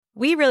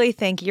We really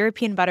think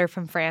European butter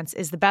from France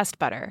is the best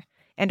butter,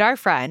 and our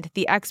friend,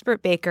 the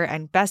expert baker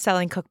and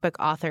best-selling cookbook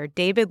author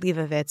David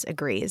Leibovitz,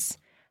 agrees.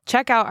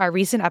 Check out our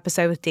recent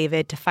episode with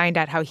David to find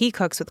out how he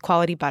cooks with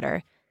quality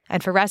butter.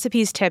 And for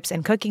recipes, tips,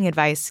 and cooking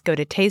advice, go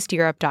to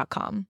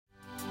tasteeurope.com.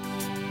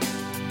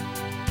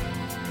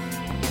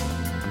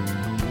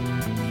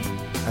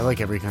 I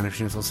like every kind of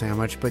schnitzel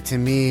sandwich, but to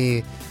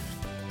me,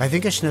 I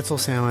think a schnitzel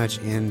sandwich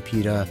in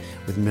pita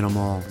with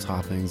minimal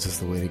toppings is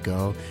the way to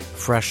go.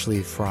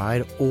 Freshly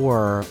fried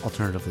or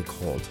alternatively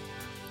cold.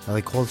 I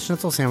like cold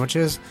schnitzel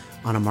sandwiches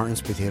on a Martin's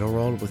potato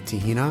roll with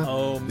tahina,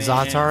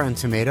 za'atar, and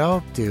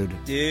tomato.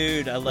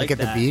 Dude, I like at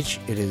that. the beach,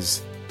 it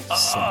is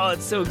it's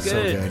so good. So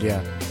good,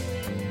 yeah.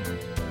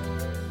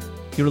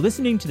 You're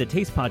listening to the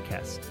Taste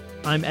Podcast.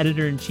 I'm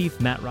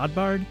Editor-in-Chief Matt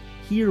Rodbard,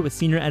 here with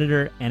Senior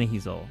Editor Anna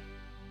Hezel.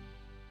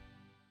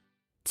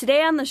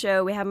 Today on the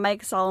show, we have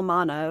Mike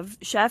Solomonov,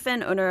 chef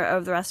and owner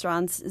of the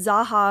restaurants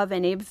Zahav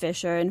and Abe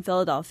Fisher in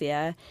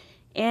Philadelphia,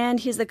 and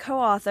he's the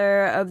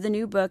co-author of the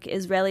new book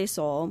Israeli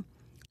Soul.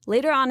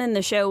 Later on in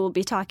the show, we'll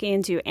be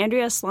talking to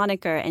Andrea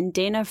Sloniker and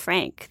Dana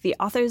Frank, the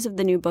authors of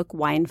the new book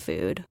Wine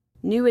Food,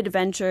 New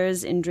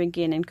Adventures in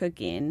Drinking and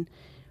Cooking.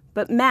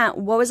 But Matt,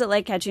 what was it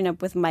like catching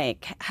up with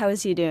Mike? How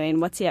is he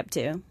doing? What's he up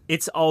to?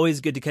 It's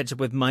always good to catch up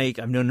with Mike.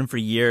 I've known him for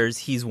years.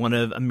 He's one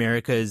of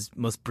America's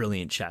most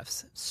brilliant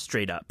chefs,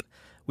 straight up.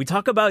 We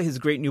talk about his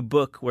great new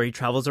book where he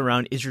travels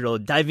around Israel,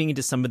 diving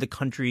into some of the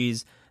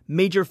country's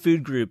major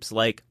food groups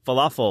like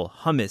falafel,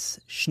 hummus,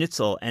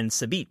 schnitzel, and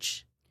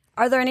ceviche.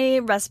 Are there any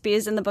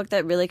recipes in the book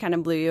that really kind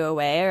of blew you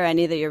away or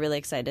any that you're really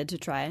excited to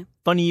try?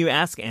 Funny you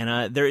ask,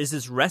 Anna. There is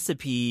this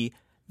recipe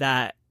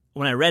that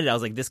when I read it, I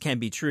was like, this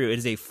can't be true. It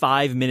is a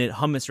 5-minute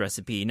hummus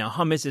recipe. Now,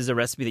 hummus is a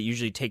recipe that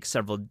usually takes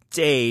several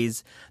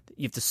days.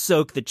 You have to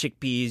soak the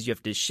chickpeas. You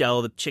have to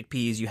shell the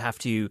chickpeas. You have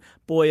to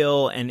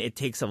boil, and it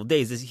takes several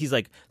days. He's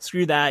like,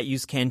 screw that.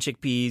 Use canned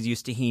chickpeas.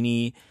 Use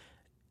tahini.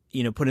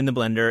 Put in the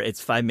blender.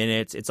 It's 5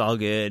 minutes. It's all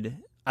good.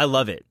 I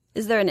love it.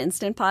 Is there an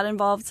Instant Pot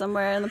involved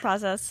somewhere in the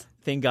process?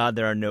 Thank God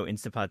there are no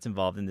Instant Pots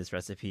involved in this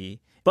recipe.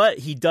 But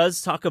he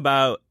does talk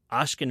about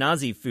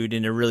Ashkenazi food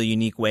in a really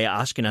unique way,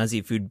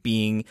 Ashkenazi food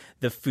being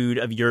the food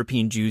of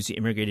European Jews who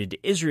immigrated to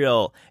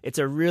Israel. It's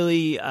a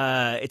really,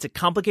 it's a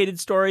complicated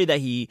story that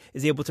he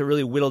is able to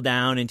really whittle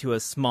down into a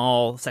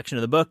small section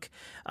of the book.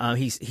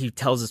 He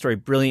tells the story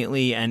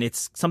brilliantly, and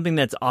it's something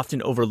that's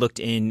often overlooked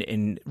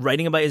in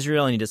writing about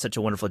Israel, and he does such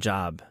a wonderful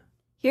job.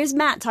 Here's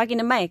Matt talking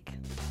to Mike.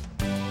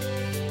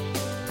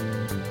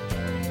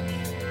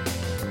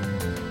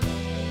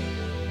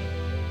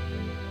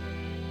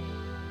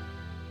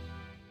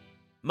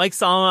 Mike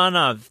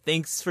Solomonov,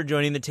 thanks for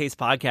joining the Taste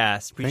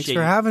Podcast. Thanks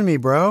for having me,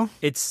 bro.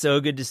 It's so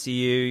good to see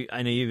you.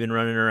 I know you've been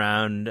running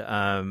around.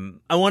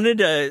 I wanted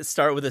to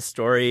start with a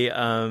story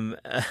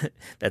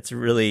that's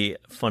really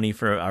funny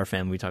for our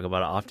family. We talk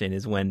about it often,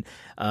 is when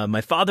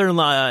my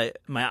father-in-law,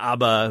 my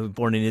Abba, who was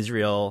born in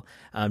Israel,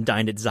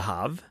 dined at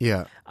Zahav.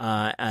 Yeah.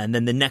 And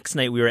then the next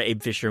night we were at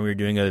Abe Fisher and we were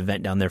doing an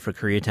event down there for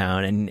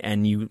Koreatown,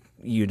 and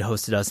you'd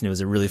hosted us and it was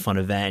a really fun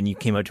event, and you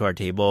came up to our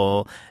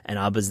table and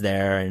Abba's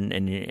there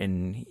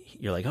and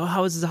you're like, oh,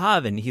 how is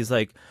Zahav? And he's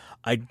like,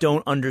 I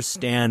don't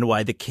understand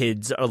why the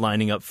kids are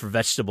lining up for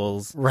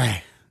vegetables.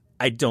 Right.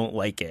 I don't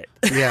like it.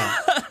 Yeah.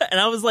 And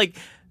I was like,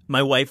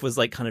 my wife was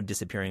like kind of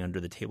disappearing under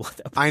the table at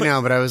that point. I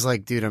know, but I was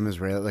like, dude, I'm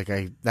Israeli. Like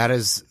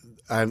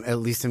at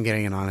least I'm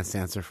getting an honest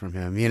answer from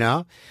him,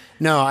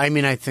 No, I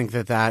mean, I think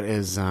that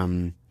is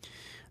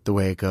the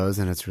way it goes,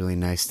 and it's really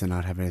nice to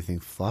not have anything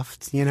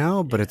fluffed,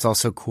 But it's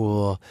also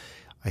cool,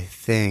 I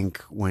think,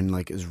 when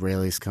like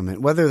Israelis come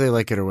in, whether they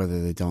like it or whether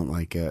they don't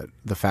like it,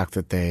 the fact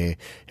that they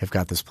have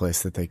got this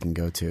place that they can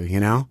go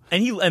to,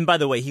 And by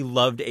the way, he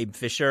loved Abe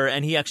Fisher,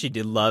 and he actually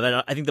did love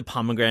it. I think the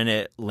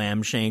pomegranate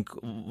lamb shank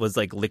was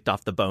like licked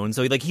off the bone,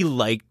 so he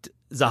liked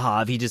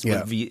Zahav. He just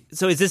would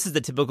so is this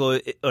the typical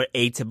or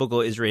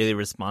atypical Israeli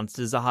response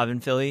to Zahav in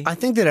Philly? I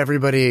think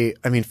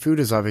that food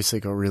is obviously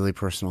like a really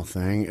personal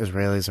thing.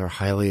 Israelis are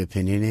highly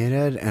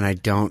opinionated, and I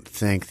don't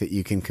think that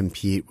you can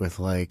compete with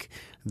like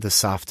the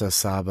Safta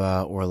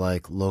Saba or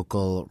like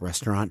local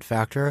restaurant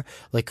factor.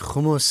 Like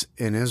hummus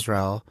in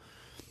Israel,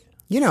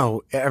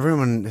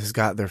 everyone has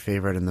got their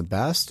favorite and the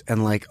best,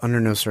 and like under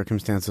no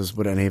circumstances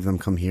would any of them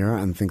come here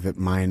and think that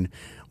mine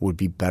would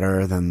be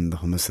better than the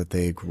hummus that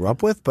they grew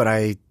up with. But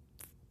I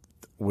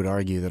would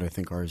argue that I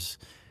think ours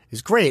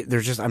is great.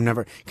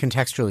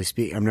 Contextually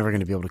speaking, I'm never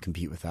going to be able to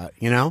compete with that,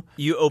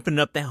 You opened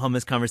up the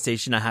hummus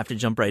conversation. I have to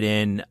jump right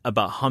in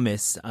about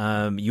hummus.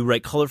 You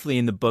write colorfully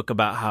in the book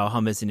about how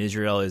hummus in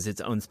Israel is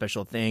its own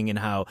special thing, and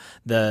how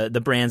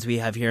the brands we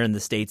have here in the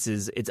States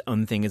is its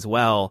own thing as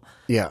well.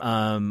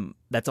 Yeah.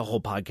 That's a whole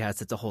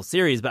podcast. It's a whole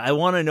series. But I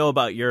want to know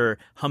about your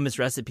hummus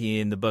recipe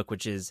in the book,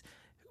 which is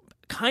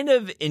kind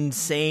of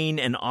insane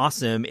and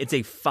awesome. It's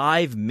a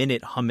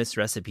 5-minute hummus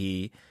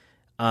recipe.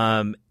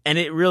 And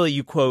it really,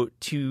 you quote,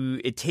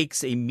 it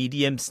takes a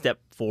medium step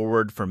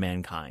forward for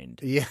mankind.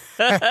 Yeah.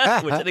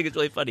 Which I think is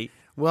really funny.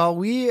 Well,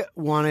 we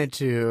wanted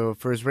to,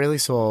 for Israeli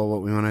Soul,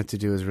 what we wanted to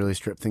do is really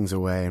strip things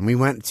away. And we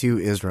went to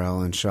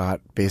Israel and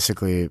shot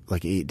basically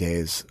like 8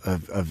 days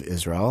of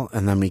Israel.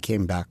 And then we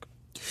came back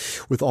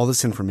with all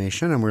this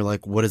information and we're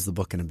like, what is the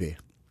book going to be?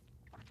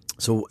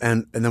 So,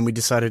 and then we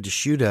decided to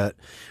shoot it.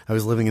 I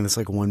was living in this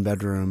like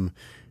 1-bedroom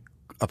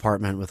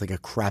apartment with like a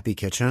crappy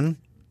kitchen.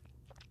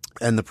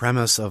 And the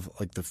premise of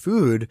like the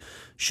food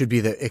should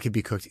be that it could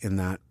be cooked in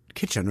that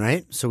kitchen,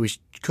 right? So we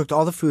cooked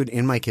all the food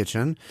in my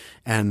kitchen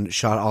and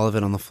shot all of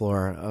it on the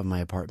floor of my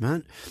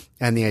apartment.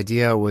 And the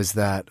idea was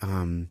that,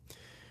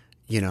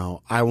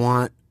 I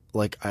want,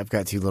 like, I've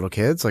got 2 little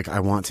kids. Like, I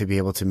want to be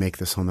able to make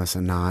this hummus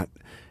and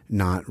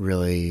not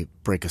really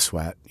break a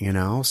sweat,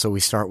 So we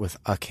start with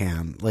a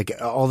can. Like,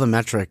 all the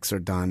metrics are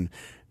done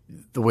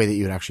the way that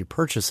you would actually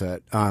purchase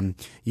it.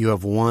 You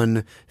have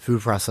one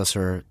food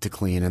processor to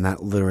clean, and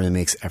that literally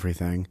makes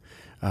everything.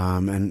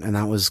 And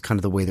that was kind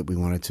of the way that we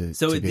wanted to.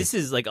 So to be. This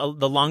is like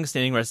the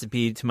long-standing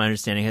recipe, to my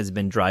understanding, has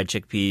been dried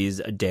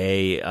chickpeas a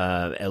day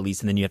at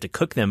least, and then you have to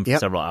cook them for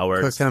several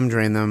hours. Cook them,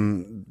 drain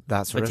them,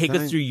 that sort of thing. But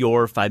take us through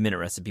your 5-minute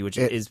recipe, which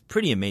is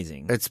pretty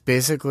amazing. It's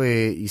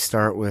basically you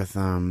start with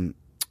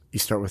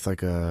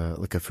like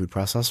a food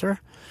processor,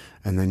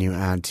 and then you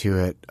add to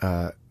it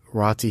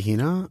raw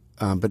tahina.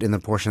 But in the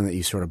portion that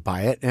you sort of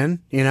buy it in,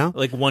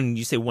 Like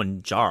you say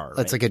one jar, right?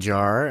 It's like a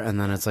jar, and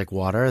then it's like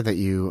water that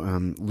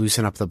you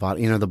loosen up the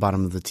bottom. The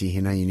bottom of the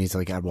tahina you need to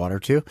like add water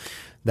to.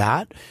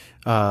 That,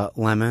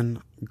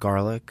 lemon,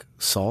 garlic,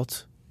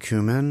 salt,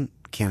 cumin,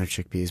 can of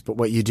chickpeas. But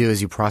what you do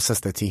is you process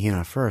the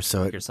tahina first.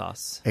 So your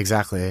sauce.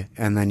 Exactly.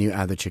 And then you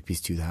add the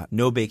chickpeas to that.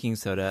 No baking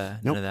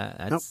soda, nope. none of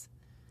that. Nope.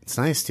 It's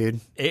nice,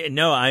 dude.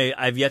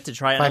 I've yet to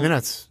try it. 5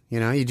 minutes.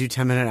 You do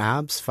 10-minute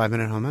abs,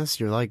 5-minute hummus.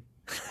 You're like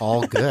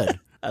all good.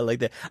 I like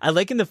that. I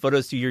like in the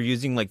photos too, you're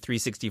using like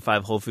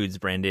 365 Whole Foods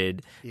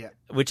branded,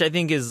 which I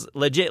think is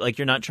legit. Like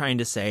you're not trying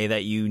to say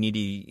that you need to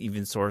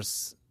even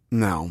source.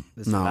 No.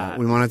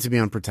 We want it to be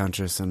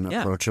unpretentious and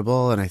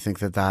approachable. And I think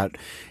that,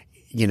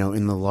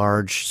 in the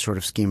large sort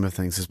of scheme of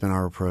things has been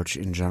our approach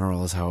in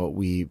general is how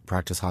we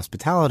practice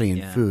hospitality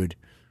and food.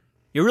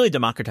 You're really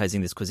democratizing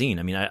this cuisine.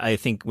 I mean, I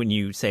think when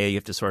you say you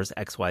have to source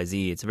X, Y,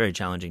 Z, it's very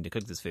challenging to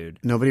cook this food.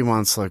 Nobody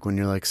wants, like, when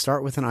you're like,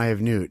 start with an eye of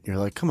newt. You're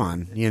like, come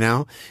on,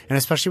 And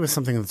especially with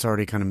something that's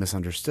already kind of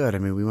misunderstood. I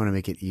mean, we want to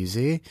make it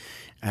easy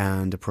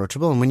and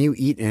approachable. And when you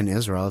eat in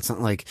Israel, it's not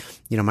like,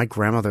 my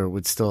grandmother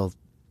would still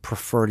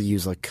prefer to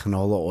use like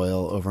canola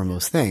oil over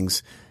most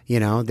things. They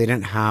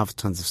didn't have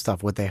tons of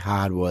stuff. What they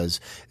had was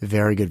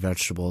very good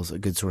vegetables, a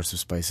good source of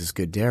spices,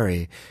 good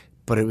dairy.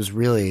 But it was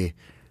really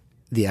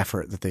the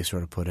effort that they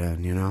sort of put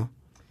in,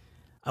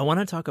 I want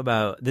to talk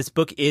about, this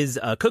book is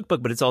a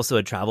cookbook, but it's also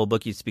a travel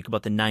book. You speak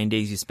about the 9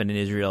 days you spend in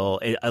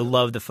Israel. I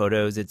love the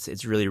photos.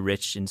 It's really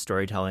rich in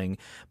storytelling.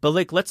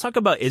 But let's talk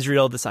about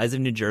Israel, the size of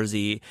New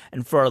Jersey.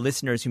 And for our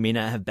listeners who may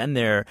not have been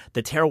there,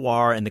 the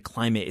terroir and the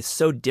climate is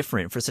so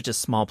different for such a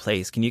small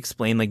place. Can you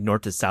explain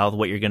north to south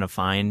what you're going to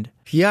find?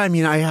 Yeah, I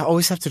mean, I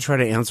always have to try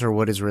to answer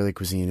what Israeli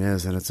cuisine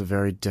is, and it's a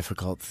very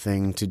difficult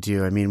thing to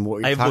do. I mean, what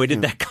you're I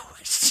avoided that question.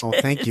 Oh,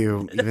 thank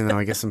you, even though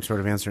I guess I'm sort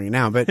of answering it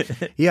now. But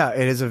yeah,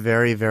 it is a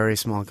very, very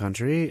small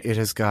country. It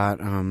has got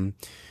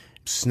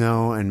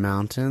snow and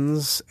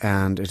mountains,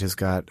 and it has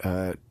got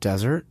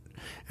desert,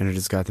 and it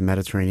has got the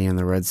Mediterranean,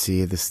 the Red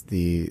Sea,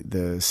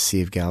 the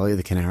Sea of Galilee,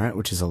 the Kinneret,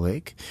 which is a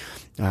lake.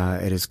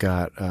 It has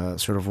got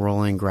sort of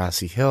rolling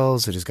grassy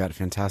hills. It has got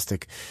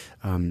fantastic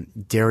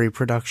dairy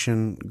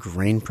production,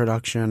 grain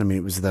production. I mean,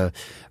 it was the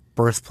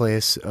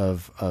birthplace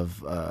of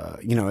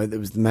it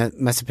was the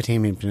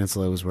Mesopotamian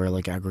Peninsula was where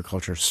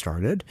agriculture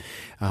started,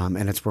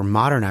 and it's where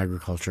modern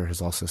agriculture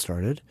has also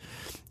started,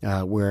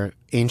 where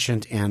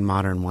ancient and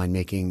modern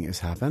winemaking has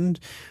happened.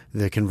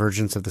 The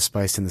convergence of the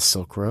spice and the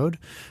Silk Road,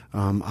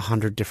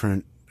 100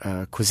 different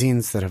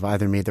cuisines that have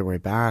either made their way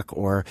back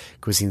or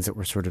cuisines that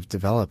were sort of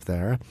developed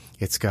there.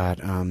 It's got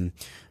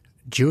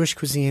Jewish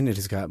cuisine, it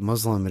has got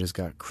Muslim, it has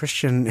got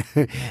Christian,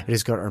 it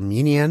has got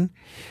Armenian,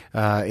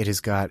 it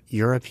has got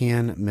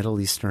European, Middle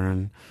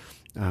Eastern.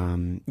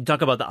 You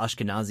talk about the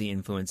Ashkenazi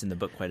influence in the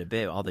book quite a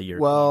bit, all the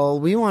European. Well,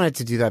 we wanted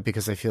to do that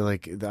because I feel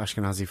like the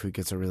Ashkenazi food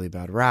gets a really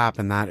bad rap,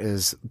 and that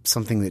is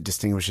something that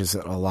distinguishes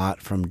it a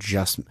lot from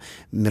just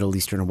Middle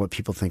Eastern or what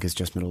people think is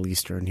just Middle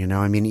Eastern.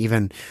 I mean,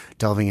 even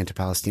delving into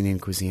Palestinian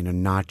cuisine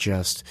and not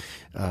just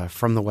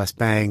from the West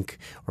Bank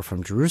or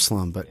from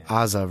Jerusalem, but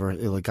Gaza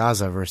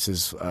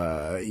versus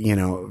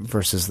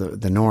versus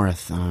the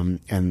North,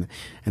 and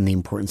the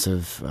importance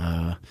of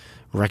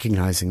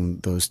recognizing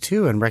those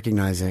two and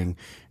recognizing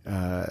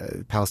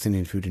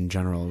Palestinian food in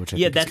general, which I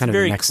think that's is kind of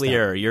very the next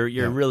clear. Step.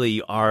 You're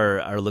really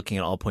are looking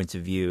at all points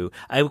of view.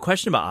 I have a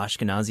question about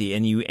Ashkenazi,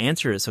 and you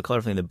answer it so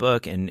colorfully in the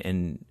book, and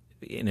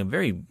in a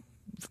very,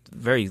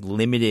 very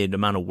limited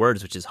amount of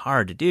words, which is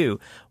hard to do.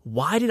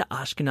 Why did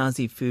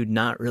Ashkenazi food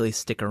not really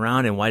stick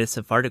around, and why did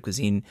Sephardic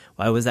cuisine?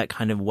 Why was that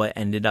kind of what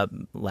ended up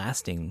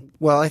lasting?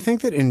 Well, I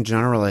think that in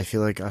general, I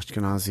feel like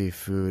Ashkenazi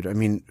food. I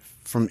mean,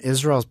 from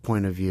Israel's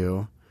point of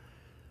view,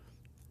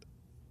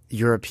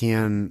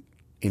 European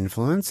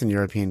influence and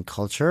European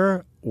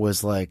culture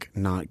was like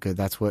not good.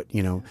 That's what,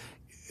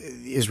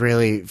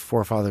 Israeli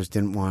forefathers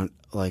didn't want,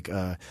 like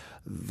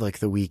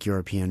the weak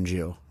European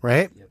Jew,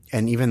 right? Yep.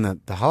 And even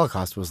the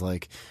Holocaust was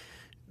like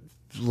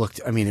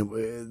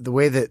the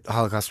way that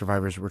Holocaust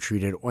survivors were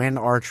treated and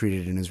are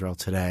treated in Israel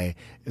today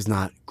is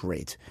not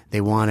great. The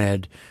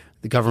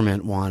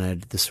government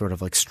wanted this sort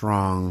of like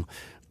strong,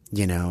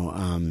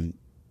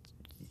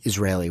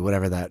 Israeli,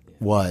 whatever that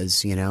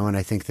was, and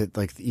I think that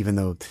like even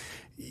though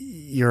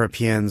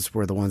Europeans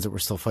were the ones that were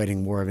still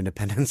fighting War of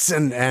Independence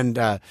and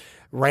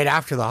right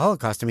after the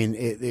Holocaust, I mean,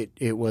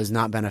 it was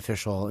not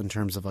beneficial in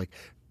terms of like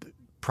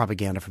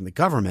propaganda from the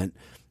government,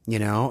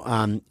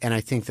 and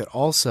I think that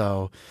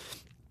also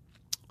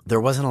there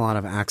wasn't a lot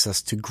of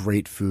access to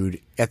great food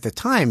at the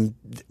time.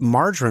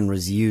 Margarine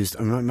was used.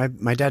 I mean,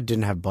 my dad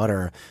didn't have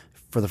butter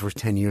for the first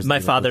 10 years. My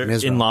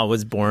father-in-law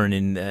was born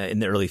in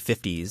the early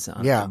 50s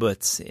on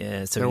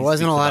kibbutz. So there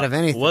wasn't a lot of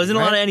anything. Wasn't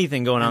a lot of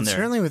anything going on there.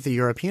 Certainly with the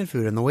European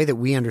food and the way that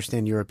we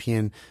understand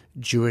European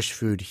Jewish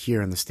food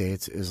here in the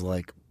States is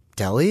like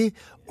deli,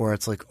 or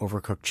it's like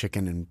overcooked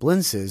chicken and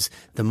blintzes.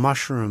 The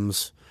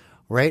mushrooms,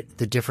 right?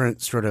 The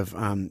different sort of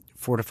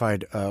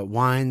fortified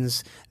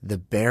wines, the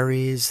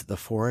berries, the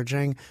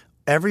foraging.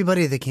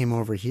 Everybody that came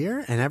over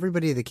here and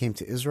everybody that came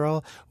to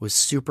Israel was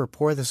super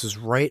poor. This is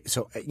right.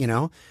 So,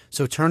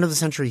 so turn of the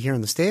century here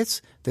in the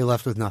States, they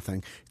left with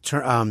nothing.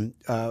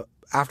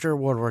 After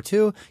World War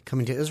II,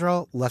 coming to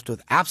Israel, left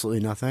with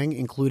absolutely nothing,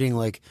 including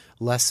like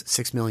less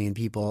 6 million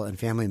people and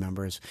family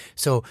members.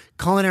 So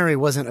culinary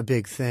wasn't a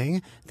big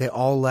thing. They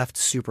all left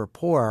super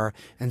poor.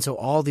 And so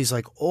all these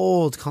like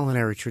old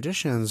culinary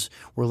traditions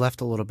were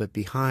left a little bit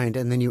behind.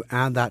 And then you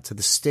add that to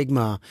the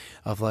stigma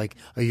of like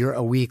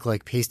a weak,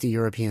 like pasty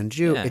European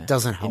Jew. It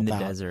doesn't help in the out.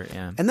 desert,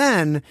 yeah. And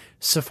then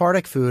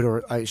Sephardic food,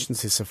 or I shouldn't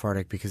say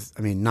Sephardic because,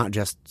 I mean, not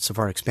just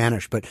Sephardic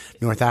Spanish, but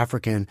North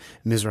African,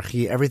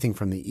 Mizrahi, everything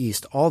from the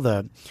East, all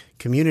the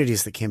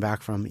communities that came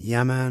back from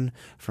Yemen,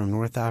 from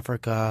North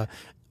Africa,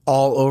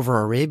 all over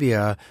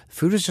Arabia,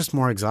 food is just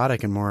more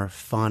exotic and more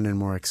fun and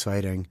more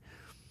exciting.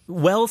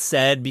 Well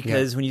said,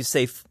 because when you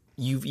say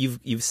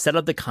you've set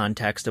up the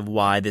context of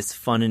why this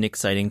fun and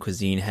exciting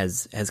cuisine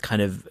has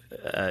kind of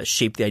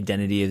shaped the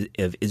identity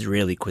of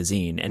Israeli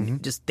cuisine,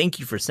 and just thank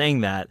you for saying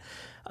that.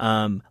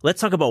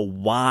 Let's talk about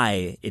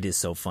why it is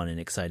so fun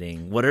and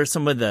exciting. What are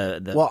some of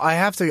the... Well, I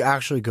have to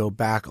actually go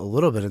back a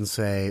little bit and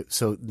say,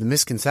 so the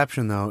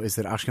misconception, though, is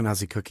that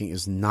Ashkenazi cooking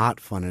is not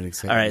fun and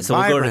exciting. All right, so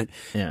vibrant,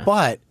 we'll go to...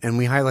 But, and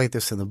we highlight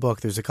this in the book,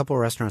 there's a couple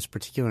of restaurants,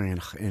 particularly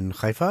in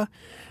Haifa,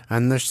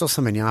 and there's still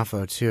some in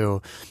Yaffo,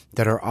 too,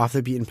 that are off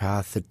the beaten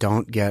path, that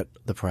don't get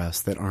the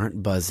press, that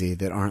aren't buzzy,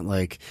 that aren't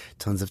like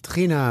tons of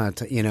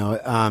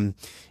tahina,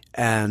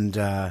 and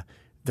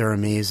they're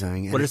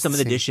amazing. What are some of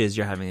the dishes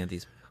you're having at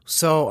these?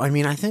 So, I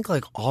mean, I think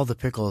like all the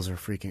pickles are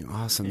freaking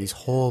awesome. These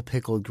whole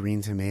pickled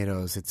green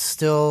tomatoes. It's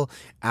still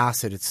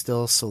acid. It's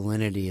still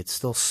salinity. It's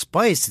still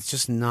spice. It's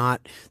just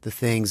not the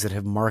things that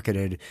have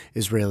marketed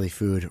Israeli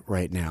food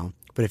right now.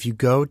 But if you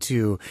go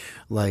to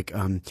like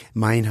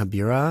Mayin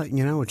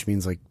Habira, which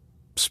means like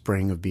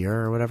spring of beer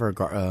or whatever,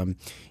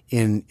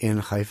 in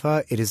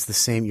Haifa, it is the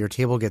same. Your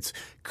table gets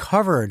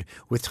covered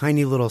with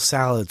tiny little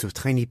salads, with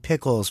tiny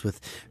pickles, with,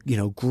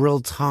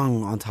 grilled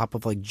tongue on top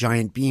of like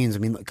giant beans. I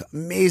mean, like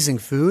amazing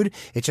food.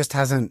 It just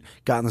hasn't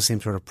gotten the same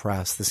sort of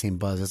press, the same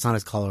buzz. It's not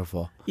as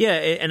colorful. Yeah,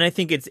 and I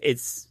think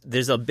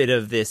there's a bit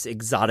of this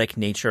exotic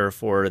nature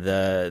for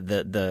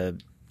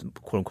the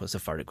quote unquote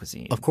Sephardic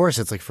cuisine. Of course,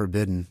 it's like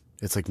forbidden.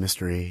 It's like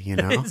mystery,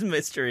 It's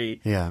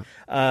mystery. Yeah.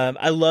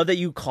 I love that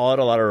you call it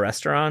a lot of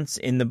restaurants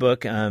in the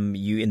book. In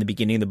the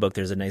beginning of the book,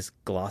 there's a nice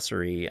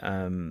glossary.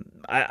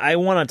 I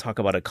want to talk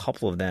about a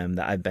couple of them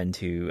that I've been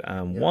to.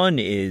 One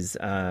is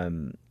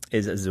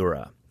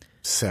Azura.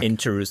 Sick. In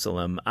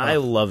Jerusalem. I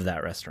love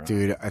that restaurant.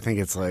 Dude, I think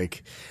it's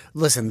like,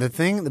 listen,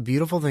 the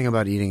beautiful thing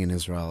about eating in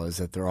Israel is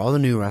that there are all the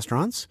new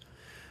restaurants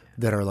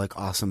that are like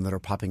awesome, that are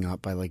popping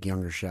up by like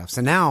younger chefs.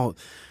 And now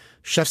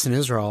chefs in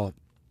Israel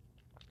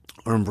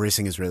are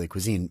embracing Israeli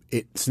cuisine.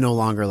 It's no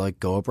longer like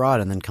go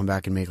abroad and then come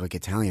back and make like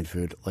Italian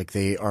food. Like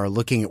they are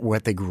looking at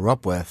what they grew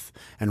up with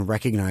and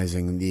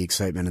recognizing the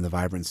excitement and the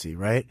vibrancy,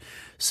 right?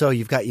 So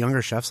you've got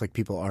younger chefs, like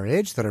people our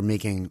age, that are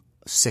making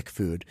sick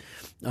food.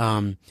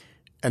 And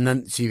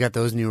then, so you got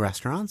those new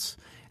restaurants.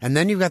 And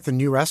then you've got the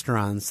new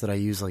restaurants that I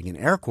use like in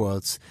air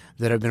quotes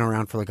that have been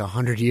around for like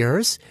 100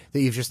 years that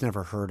you've just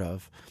never heard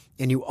of.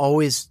 And you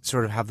always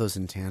sort of have those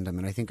in tandem.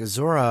 And I think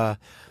Azura,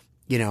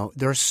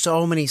 there are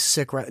so many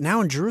sick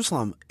now in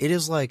Jerusalem. It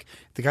is like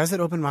the guys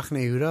that opened Machne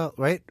Yehuda,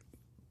 right?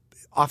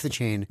 Off the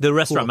chain. The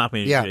restaurant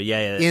Machne Yehuda.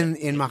 Yeah. In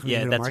Machne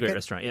Yehuda that's Market. a great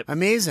restaurant. Yep.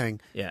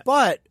 Amazing. Yeah.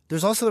 But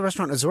there's also the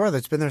restaurant Azura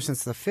that's been there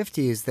since the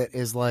 50s that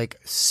is like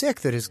sick,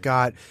 that has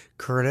got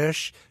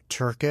Kurdish,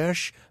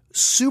 Turkish,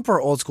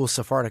 super old school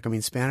Sephardic. I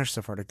mean, Spanish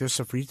Sephardic. Their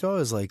sofrito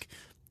is like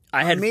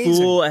I had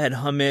amazing. Fool, I had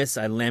hummus,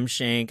 I had lamb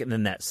shank, and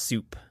then that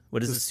soup.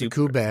 What is the soup?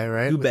 Kube,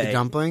 right? Kube. With the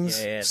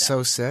dumplings. Yeah,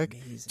 so sick.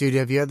 Amazing. Dude,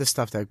 have you had the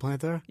stuffed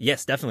eggplant there?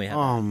 Yes, definitely have.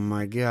 Oh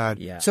my God.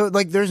 Yeah. So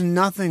like there's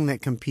nothing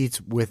that competes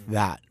with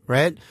that,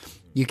 right?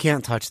 You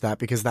can't touch that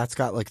because that's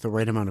got like the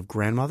right amount of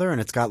grandmother, and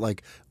it's got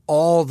like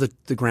all the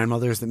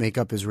grandmothers that make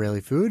up Israeli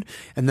food.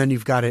 And then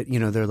you've got it,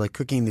 they're like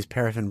cooking these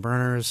paraffin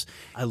burners.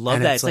 I love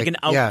that. It's like an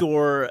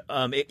outdoor,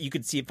 you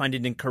could find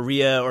it in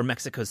Korea or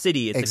Mexico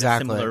City. It's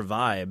exactly. like a similar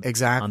vibe.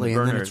 Exactly.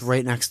 And then it's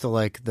right next to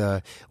like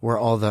where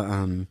all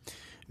the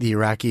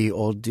Iraqi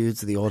old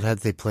dudes, the old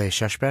heads, they play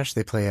sheshbesh,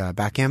 they play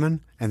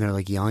backgammon, and they're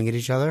like yelling at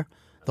each other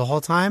the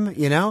whole time,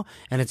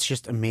 and it's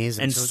just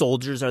amazing. And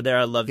soldiers are there.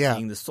 I love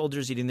seeing the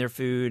soldiers eating their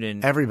food,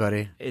 and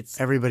everybody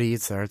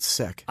eats there. It's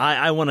sick.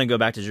 I want to go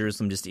back to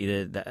Jerusalem just to eat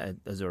it at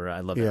Azura.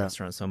 I love that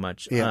restaurant so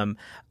much. Yeah.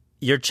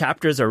 Your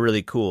chapters are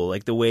really cool.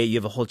 Like the way you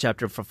have a whole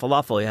chapter for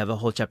falafel, you have a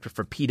whole chapter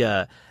for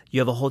pita, you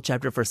have a whole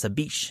chapter for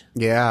sabish.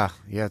 Yeah,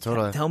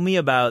 totally. Tell me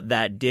about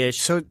that dish.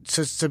 So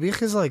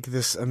sabish is like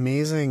this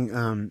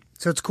amazing.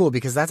 So it's cool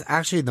because that's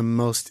actually the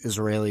most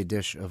Israeli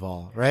dish of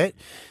all, right?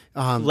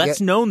 Less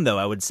known, though,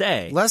 I would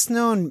say. Less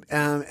known,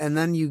 and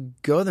then you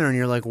go there and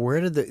you're like, where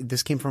did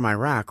this came from?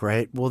 Iraq,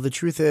 right? Well, the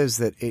truth is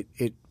that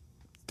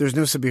there's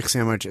no sabich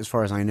sandwich, as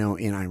far as I know,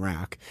 in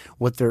Iraq.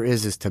 What there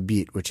is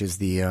tabit, which is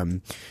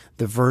the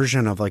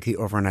version of like the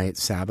overnight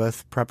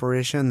Sabbath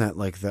preparation that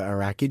like the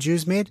Iraqi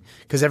Jews made.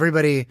 Because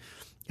everybody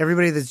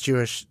that's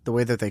Jewish, the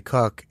way that they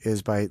cook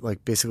is by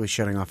like basically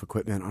shutting off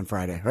equipment on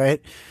Friday,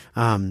 right?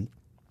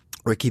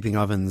 Or keeping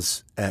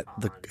ovens at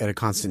a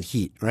constant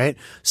heat, right?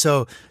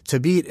 So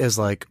tabit is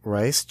like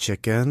rice,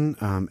 chicken,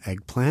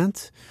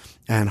 eggplant,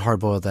 and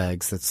hard-boiled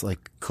eggs that's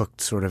like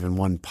cooked sort of in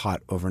one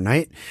pot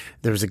overnight.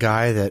 There was a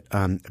guy that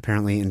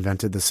apparently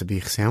invented the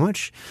sabich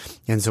sandwich.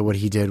 And so what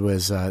he did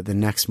was the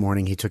next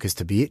morning he took his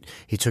tabit,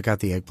 he took out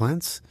the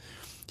eggplants,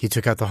 he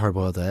took out the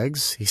hard-boiled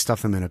eggs, he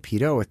stuffed them in a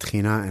pita with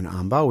trina and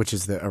amba, which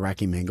is the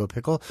Iraqi mango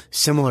pickle,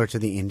 similar to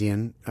the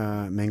Indian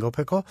mango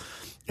pickle.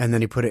 And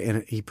then he put it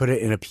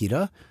in a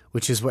pita,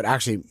 which is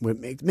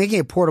making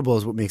it portable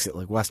is what makes it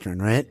like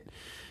Western, right?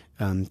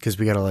 Because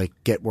we got to like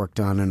get work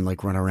done and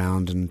like run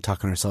around and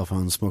talk on our cell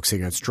phones, smoke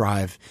cigarettes,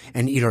 drive,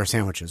 and eat our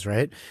sandwiches,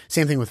 right?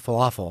 Same thing with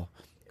falafel.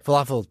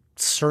 Falafel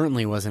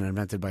certainly wasn't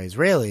invented by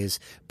Israelis,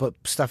 but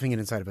stuffing it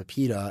inside of a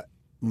pita,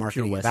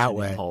 marketing it that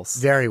way,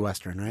 very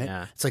Western, right?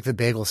 Yeah. It's like the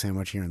bagel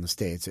sandwich here in the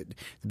States.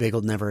 The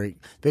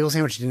bagel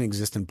sandwich didn't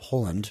exist in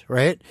Poland,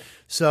 right?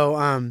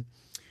 So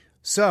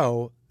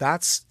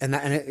that's and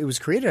it was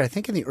created, I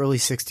think, in the early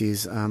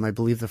 '60s. I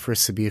believe the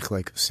first sabich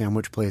like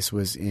sandwich place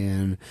was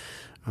in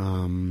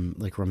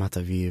like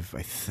Ramat Aviv,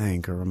 I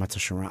think, or Ramat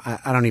Sharon.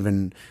 I don't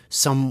even,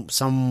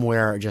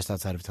 somewhere just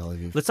outside of Tel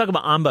Aviv. Let's talk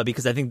about amba,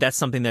 because I think that's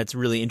something that's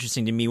really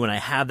interesting to me. When I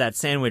have that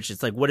sandwich,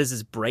 it's like, what is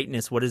this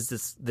brightness? What is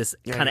this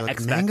kind of like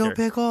X factor? Mango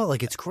pickle?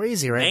 Like, it's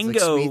crazy, right? Mango.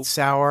 It's like sweet,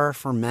 sour,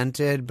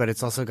 fermented, but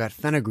it's also got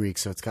fenugreek,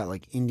 so it's got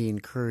like Indian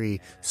curry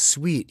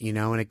sweet,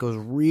 and it goes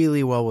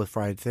really well with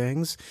fried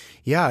things.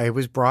 Yeah, it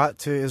was brought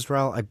to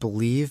Israel, I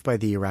believe, by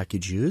the Iraqi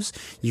Jews.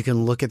 You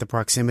can look at the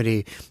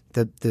proximity.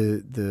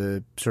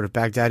 The sort of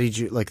Baghdadi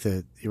Jew, like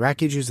the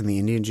Iraqi Jews and the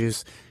Indian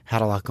Jews,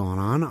 had a lot going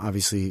on.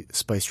 Obviously,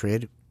 spice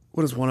trade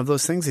was one of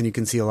those things, and you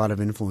can see a lot of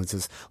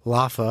influences.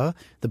 Lafa,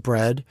 the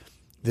bread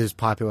that is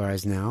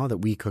popularized now that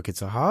we cook at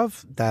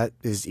Zahav, that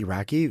is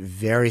Iraqi,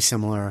 very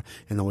similar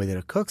in the way that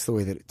it cooks, the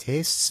way that it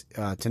tastes,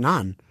 to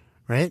naan,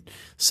 right?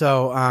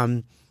 So,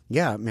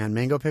 yeah, man,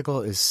 mango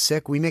pickle is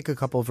sick. We make a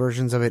couple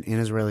versions of it in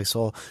Israeli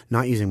Soul,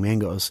 not using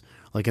mangoes.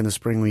 Like in the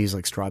spring, we use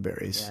like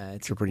strawberries. Yeah,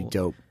 it's pretty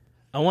dope.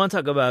 I want to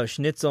talk about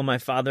schnitzel. My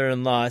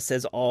father-in-law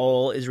says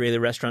all Israeli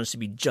restaurants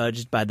should be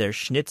judged by their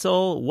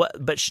schnitzel.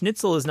 But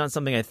schnitzel is not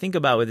something I think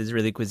about with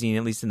Israeli cuisine,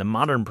 at least in the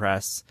modern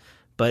press.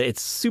 But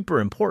it's super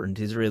important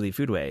to Israeli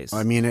foodways.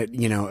 I mean,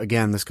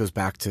 again, this goes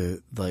back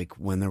to like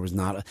when there was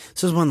not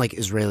this was when like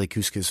Israeli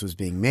couscous was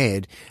being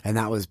made, and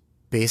that was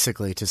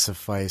basically to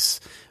suffice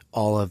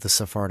all of the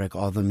Sephardic,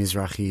 all of the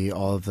Mizrahi,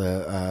 all of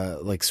the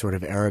like sort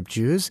of Arab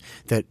Jews,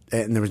 and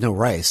there was no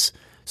rice.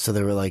 So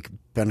they were like,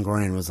 Ben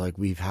Gurion was like,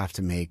 we have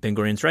to make Ben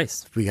Gurion's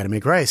rice. We got to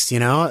make rice,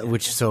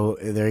 so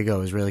there you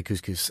go, Israeli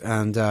couscous.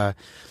 And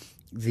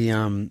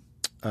the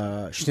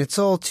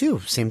schnitzel too,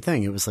 same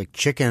thing. It was like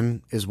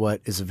chicken is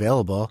what is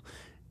available,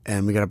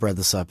 and we got to bread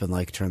this up and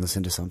like turn this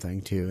into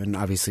something too. And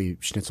obviously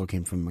schnitzel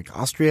came from like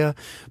Austria,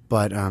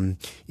 but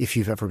if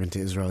you've ever been to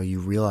Israel, you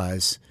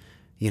realize,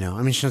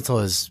 schnitzel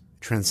has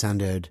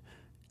transcended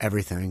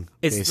everything.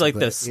 It's basically. Like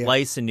the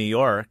slice in New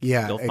York.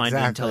 Yeah, you'll find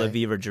it in Tel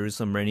Aviv or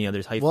Jerusalem or any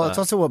other Haifa. Well, it's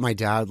also what my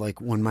dad, like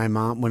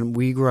when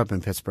we grew up in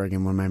Pittsburgh,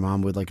 and when my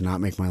mom would like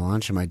not make my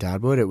lunch and my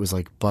dad would, it was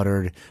like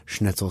buttered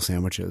schnitzel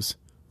sandwiches.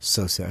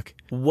 So sick.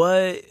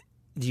 What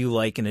do you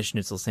like in a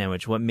schnitzel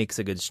sandwich? What makes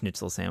a good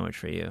schnitzel sandwich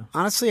for you?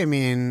 Honestly, I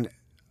mean,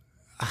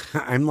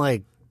 I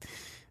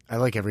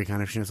like every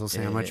kind of schnitzel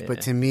sandwich,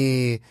 but to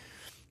me,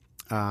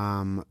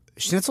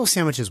 schnitzel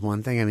sandwich is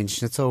one thing. I mean,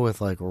 schnitzel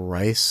with like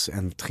rice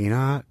and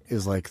trina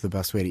is like the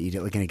best way to eat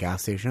it, like in a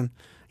gas station,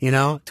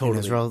 totally. In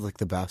Israel, like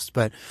the best.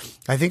 But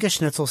I think a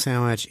schnitzel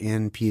sandwich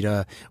in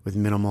pita with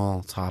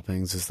minimal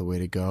toppings is the way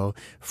to go.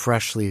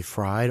 Freshly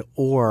fried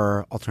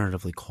or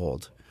alternatively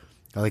cold.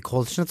 I like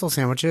cold schnitzel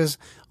sandwiches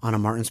on a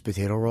Martin's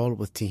potato roll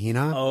with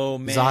tahina, Oh,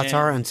 man.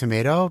 za'atar, and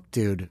tomato.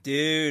 Dude,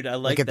 Dude, I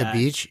like at that. the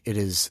beach, it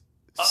is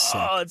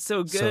sick. Oh, it's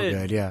so good. So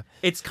good, yeah.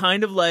 It's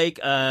kind of like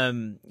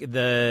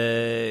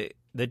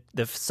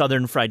the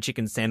southern fried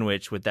chicken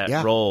sandwich with that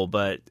Yeah. roll,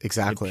 but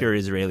Exactly. pure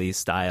Israeli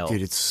style.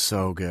 Dude, it's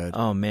so good.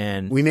 Oh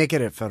man. We make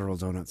it at Federal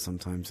Donuts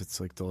sometimes. It's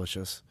like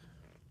delicious.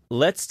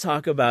 Let's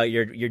talk about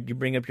you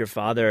bring up your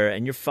father,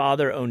 and your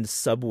father owned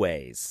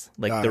Subways,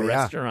 like the Yeah.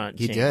 restaurant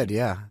He chain. did,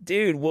 yeah.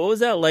 Dude, what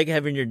was that like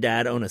having your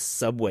dad own a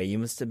Subway? You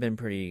must have been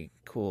pretty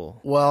cool.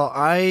 Well,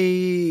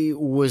 I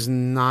was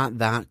not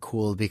that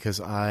cool because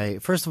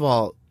first of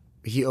all,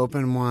 he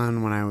opened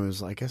one when I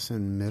was, I guess,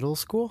 in middle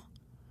school.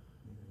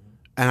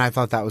 And I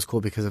thought that was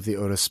cool because of the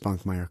Otis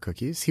Spunkmeyer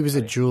cookies. He was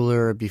a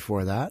jeweler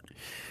before that.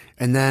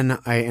 And then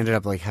I ended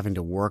up like having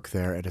to work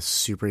there at a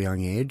super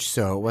young age,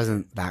 so it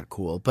wasn't that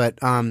cool. But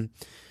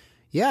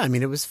yeah, I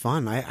mean, it was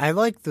fun. I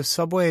like the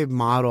Subway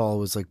model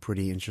was like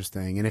pretty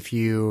interesting. And if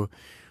you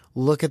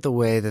look at the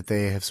way that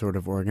they have sort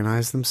of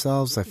organized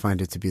themselves, I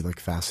find it to be like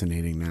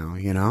fascinating now,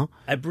 you know?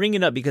 I bring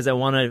it up because I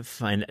want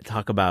to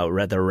talk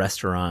about the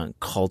restaurant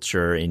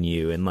culture in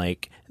you and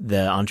like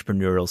the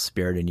entrepreneurial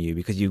spirit in you,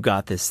 because you've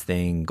got this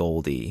thing,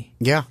 Goldie.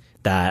 Yeah.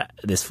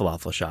 This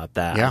falafel shop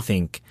that Yeah. I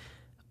think,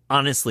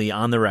 honestly,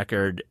 on the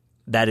record,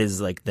 that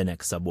is like the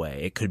next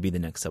Subway. It could be the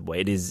next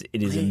Subway. It is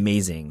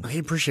amazing. I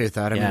appreciate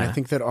that. I mean, Yeah. I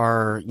think that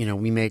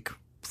we make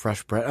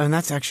fresh bread. And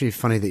that's actually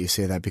funny that you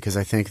say that, because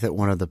I think that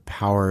one of the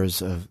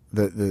powers of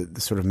the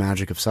sort of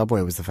magic of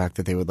Subway was the fact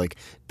that they would like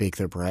bake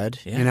their bread,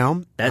 Yeah. you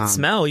know? That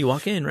smell, you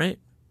walk in, right?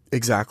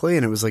 Exactly.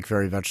 And it was like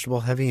very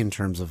vegetable heavy in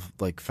terms of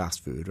like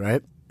fast food,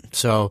 right?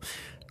 So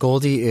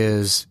Goldie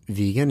is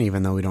vegan,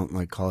 even though we don't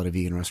like call it a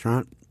vegan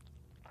restaurant.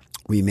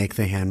 We make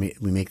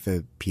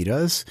the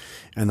pitas,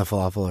 and the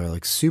falafel are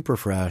like super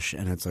fresh,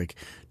 and it's like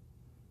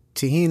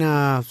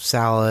tahina,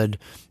 salad.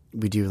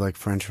 We do like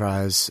French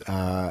fries,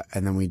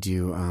 and then we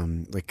do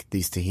like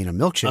these tahina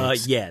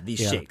milkshakes. These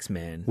shakes,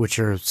 man. Which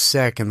are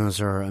sick, and those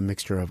are a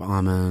mixture of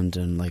almond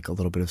and like a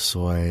little bit of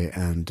soy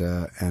and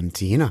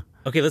tahina.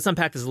 Okay, let's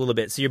unpack this a little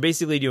bit. So you're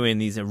basically doing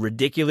these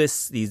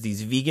ridiculous,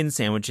 these vegan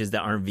sandwiches that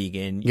aren't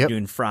vegan. You're Yep.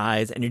 doing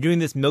fries, and you're doing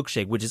this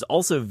milkshake, which is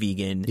also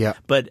vegan. Yeah.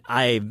 But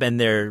I've been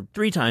there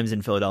 3 times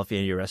in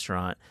Philadelphia at your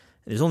restaurant.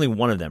 There's only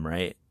one of them,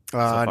 right?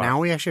 far. Now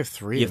we actually have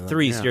 3. You have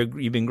 3, so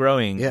you've been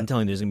growing. Yeah. I'm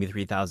telling you, there's going to be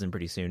 3,000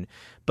 pretty soon.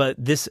 But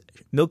this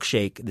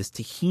milkshake, this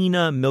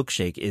tahina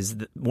milkshake, is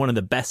one of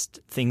the best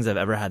things I've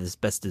ever had. This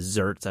best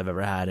desserts I've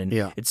ever had, and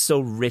Yeah. it's so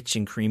rich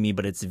and creamy,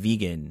 but it's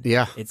vegan.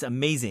 Yeah. It's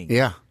amazing.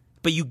 Yeah.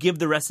 But you give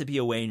the recipe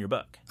away in your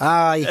book.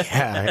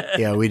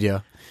 Yeah, we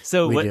do.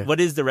 So We do. what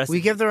is the recipe?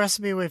 We give the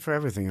recipe away for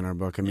everything in our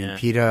book. I mean, Yeah.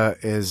 pita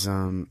is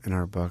in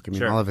our book. I mean,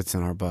 Sure. all of it's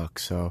in our book.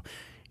 So,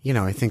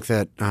 I think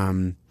that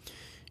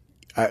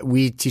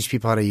we teach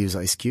people how to use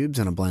ice cubes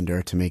in a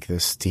blender to make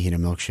this tahina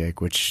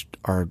milkshake, which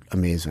are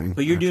amazing.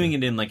 But you're doing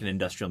it in like an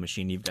industrial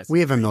machine. You've got We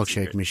have a some milkshake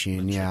secret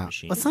machine, milkshake yeah.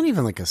 machine. Well, it's not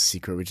even like a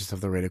secret. We just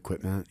have the right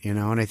equipment, And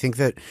I think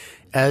that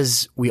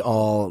as we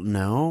all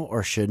know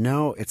or should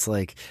know, it's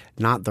like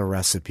not the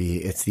recipe.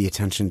 It's the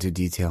attention to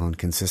detail and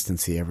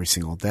consistency every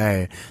single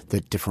day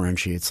that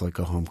differentiates like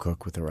a home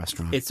cook with a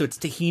restaurant. So it's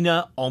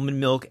tahina,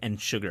 almond milk,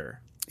 and sugar.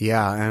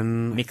 Yeah,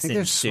 and Mix I think it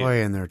there's too.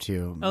 soy in there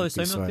too. Oh, there's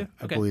Might be soy milk too?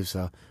 I Okay. believe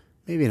so.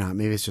 Maybe not.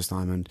 Maybe it's just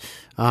almond.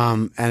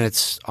 And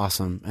it's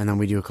awesome. And then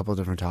we do a couple of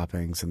different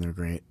toppings, and they're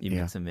great. You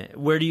mix them in.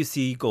 Where do you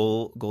see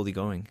Goldie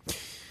going?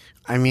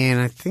 I mean,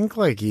 I think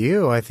like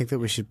you, I think that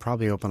we should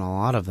probably open a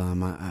lot of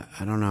them.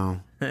 I don't know.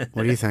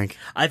 What do you think?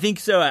 I think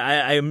so.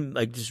 I'm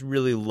like just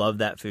really love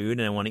that food,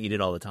 and I want to eat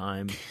it all the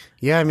time.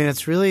 Yeah, I mean,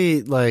 it's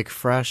really like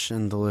fresh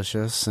and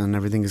delicious, and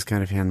everything is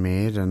kind of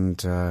handmade. And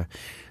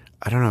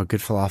I don't know, good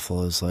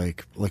falafel is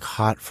like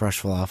hot,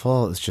 fresh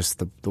falafel is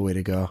just the way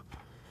to go.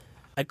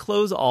 I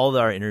close all of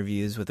our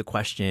interviews with the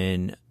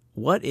question,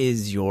 what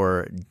is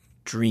your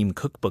dream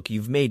cookbook?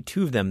 You've made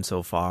 2 of them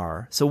so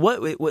far. So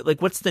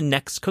what's the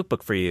next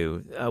cookbook for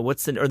you? Or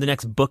the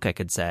next book, I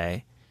could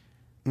say?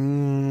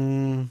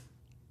 It's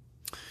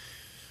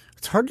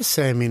hard to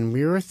say. I mean,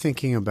 we were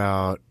thinking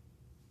about,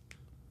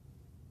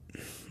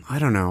 I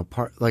don't know,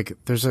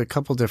 there's a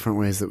couple different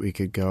ways that we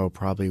could go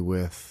probably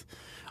with.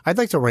 I'd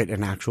like to write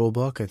an actual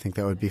book. I think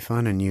that would be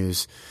fun, and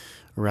use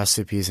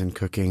recipes and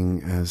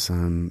cooking as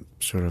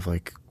sort of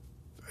like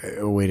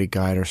a way to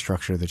guide or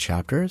structure the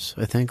chapters.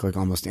 I think like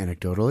almost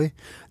anecdotally,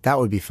 that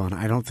would be fun.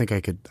 I don't think I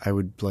could. I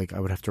would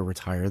have to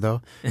retire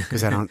though,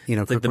 because I don't.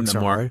 like the cookbooks are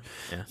memoir. hard.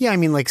 Yeah. I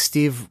mean, like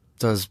Steve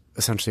does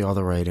essentially all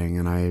the writing,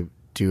 and I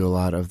do a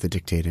lot of the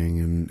dictating,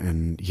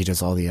 and he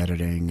does all the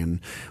editing, and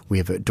we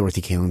have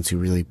Dorothy Kalins who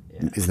really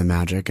is the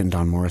magic, and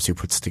Don Morris who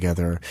puts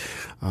together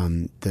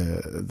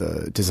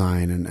the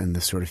design and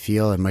the sort of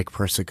feel, and Mike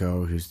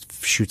Persico who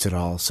shoots it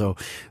all. So,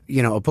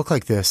 a book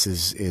like this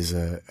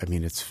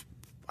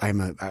I'm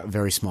a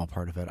very small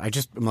part of it.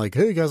 I'm like,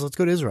 hey guys, let's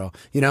go to Israel,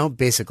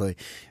 basically.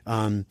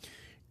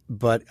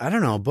 But I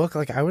don't know, a book,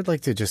 like I would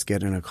like to just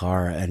get in a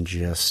car and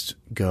just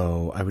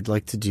go. I would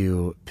like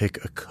to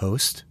pick a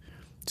coast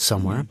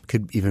somewhere,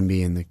 could even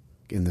be in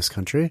this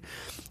country,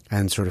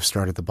 and sort of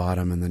start at the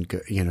bottom and then go,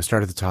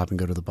 start at the top and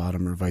go to the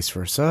bottom, or vice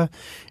versa,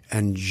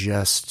 and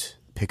just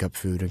pick up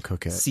food and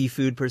cook it.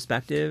 Seafood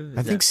perspective?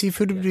 I think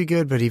seafood would be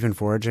good, but even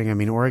foraging. I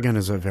mean, Oregon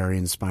is a very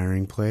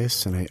inspiring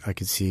place, and I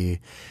could see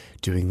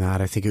doing that.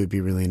 I think it would be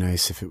really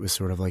nice if it was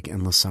sort of like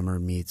Endless Summer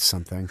meets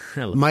something.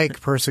 Mike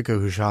Persico,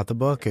 who shot the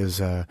book,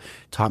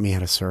 taught me how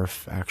to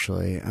surf,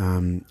 actually.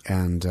 And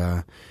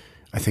I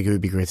think it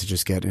would be great to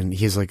just get in.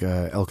 He's like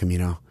El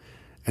Camino,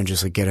 and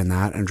just like get in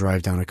that and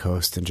drive down a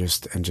coast and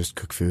just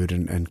cook food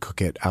and cook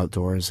it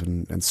outdoors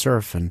and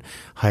surf and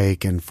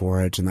hike and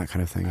forage and that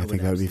kind of thing. I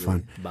think that would be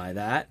fun. Buy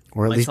that.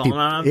 Or at Mike least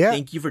Solomonov,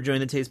 thank you for joining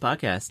the Taste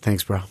Podcast.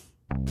 Thanks, bro.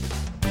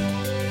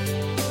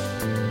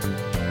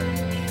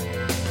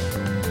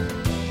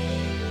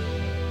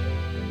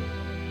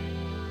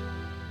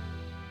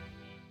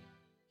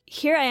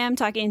 Here I am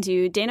talking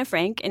to Dana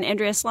Frank and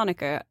Andrea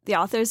Slonaker, the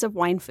authors of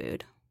Wine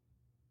Food.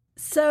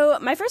 So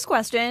my first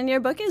question, your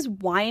book is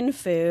wine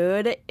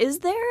food. Is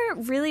there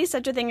really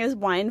such a thing as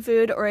wine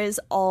food, or is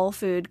all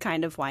food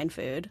kind of wine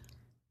food?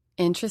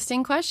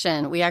 Interesting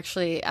question. We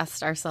actually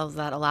asked ourselves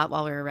that a lot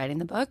while we were writing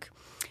the book.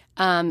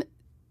 Things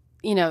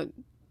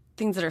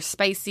that are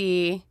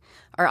spicy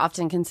are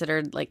often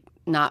considered like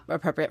not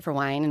appropriate for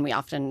wine, and we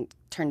often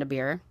turn to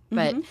beer.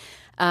 But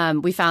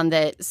we found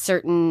that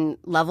certain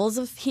levels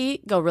of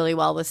heat go really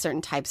well with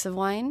certain types of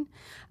wine.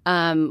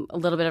 A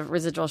little bit of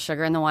residual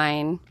sugar in the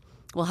wine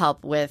will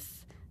help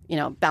with,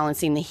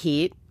 balancing the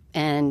heat.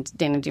 And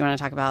Dana, do you want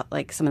to talk about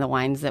like some of the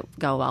wines that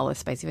go well with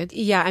spicy food?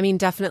 Yeah, I mean,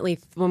 definitely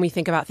when we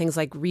think about things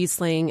like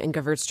Riesling and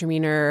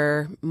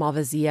Gewürztraminer,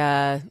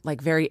 Malvasia,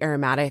 like very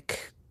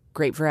aromatic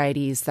grape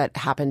varieties that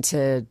happen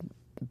to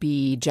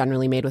be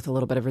generally made with a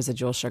little bit of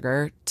residual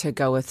sugar to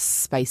go with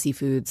spicy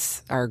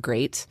foods are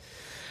great.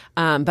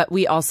 But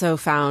we also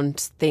found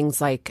things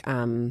like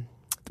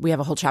we have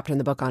a whole chapter in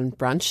the book on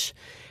brunch,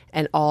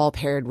 and all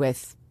paired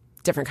with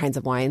different kinds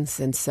of wines.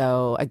 And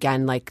so,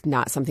 again, like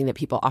not something that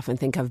people often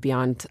think of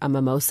beyond a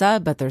mimosa,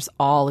 but there's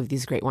all of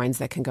these great wines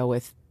that can go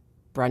with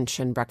brunch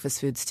and breakfast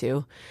foods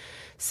too.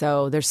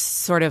 So there's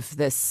sort of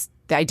the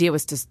idea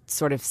was to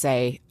sort of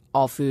say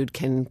all food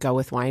can go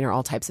with wine, or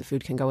all types of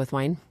food can go with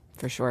wine.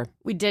 For sure.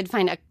 We did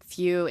find a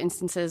few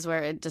instances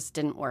where it just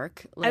didn't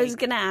work. I was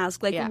going to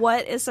ask,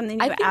 what is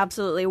something you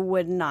absolutely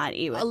would not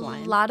eat with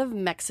wine? A lot of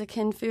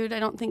Mexican food I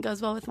don't think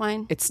goes well with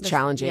wine. It's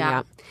challenging,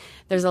 yeah.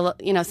 There's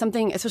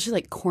something, especially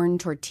like corn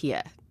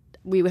tortilla.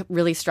 We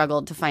really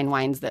struggled to find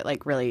wines that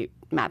like really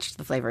matched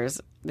the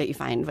flavors that you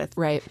find with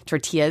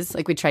tortillas.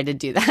 Like we tried to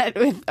do that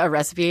with a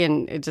recipe,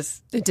 and it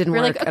didn't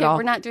work at all.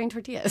 We're not doing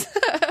tortillas.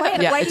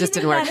 Why it just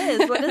didn't work. That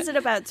is? What is it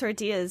about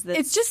tortillas that's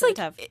it's just so like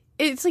tough?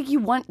 It's like you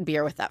want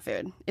beer with that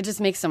food. It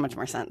just makes so much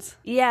more sense.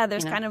 Yeah,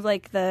 there's kind of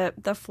like the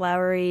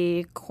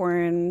floury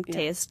corn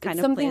taste kind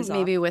of something plays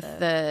maybe off with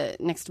the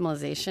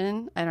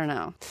nixtamalization. I don't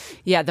know.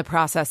 Yeah, the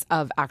process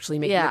of actually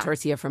making a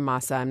tortilla from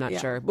masa, I'm not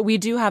sure. But we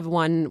do have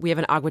we have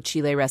an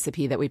aguachile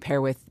recipe that we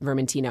pair with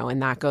vermentino, and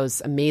that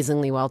goes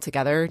amazingly well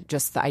together.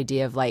 Just the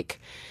idea of like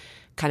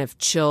kind of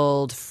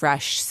chilled,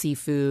 fresh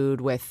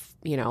seafood with,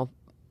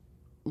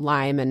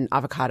 lime and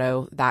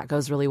avocado, that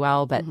goes really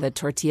well. But the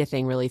tortilla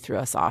thing really threw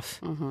us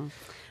off.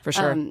 For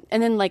sure. And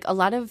then like a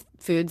lot of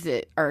foods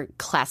that are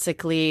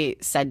classically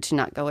said to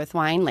not go with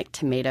wine, like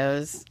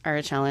tomatoes are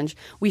a challenge.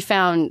 We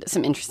found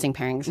some interesting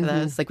pairings for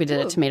those. Like we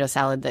did a tomato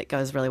salad that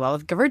goes really well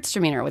with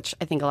Gewürztraminer, which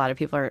I think a lot of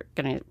people are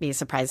going to be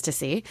surprised to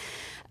see.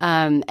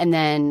 And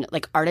then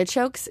like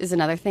artichokes is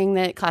another thing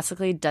that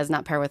classically does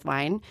not pair with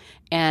wine.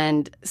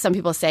 And some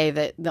people say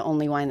that the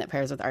only wine that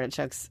pairs with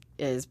artichokes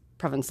is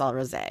Provençal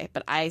Rosé,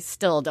 but I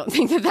still don't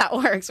think that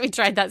works. We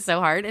tried that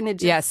so hard, and it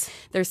just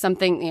there's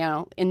something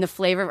in the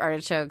flavor of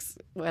artichokes,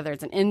 whether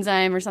it's an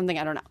enzyme or something,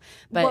 I don't know,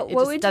 but it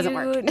just doesn't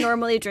work. What would you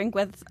normally drink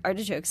with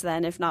artichokes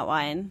then, if not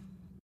wine?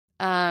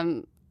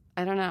 I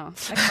don't know.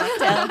 A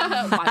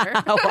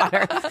cocktail,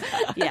 water.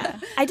 Yeah,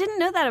 I didn't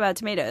know that about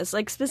tomatoes,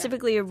 like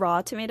specifically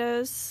raw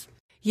tomatoes.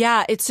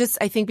 Yeah, it's just,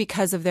 I think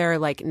because of their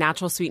like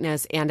natural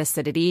sweetness and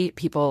acidity,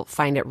 people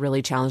find it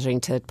really challenging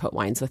to put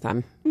wines with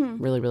them.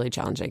 Really, really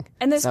challenging.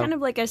 And there's kind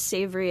of like a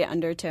savory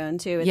undertone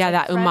too. It's like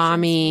that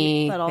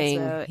umami sweet, but thing.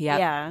 Also,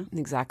 yeah,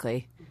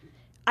 exactly.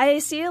 I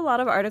see a lot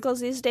of articles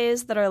these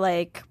days that are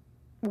like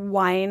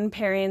wine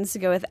pairings to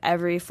go with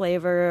every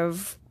flavor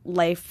of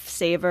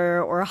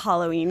Lifesaver or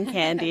Halloween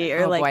candy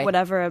or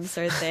whatever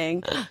absurd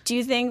thing. Do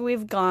you think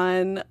we've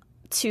gone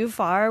too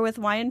far with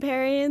wine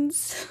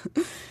pairings?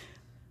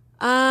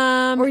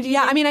 I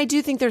mean, I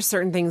do think there's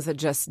certain things that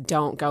just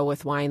don't go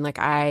with wine. Like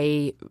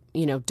I,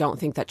 don't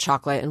think that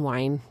chocolate and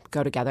wine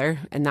go together.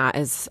 And that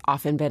has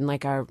often been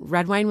like a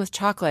red wine with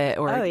chocolate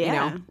or,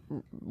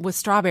 with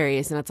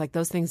strawberries. And it's like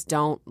those things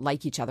don't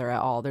like each other at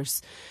all.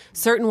 There's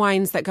certain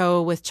wines that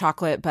go with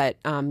chocolate, but,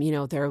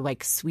 they're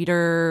like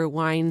sweeter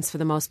wines for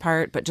the most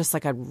part. But just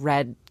like a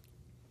red,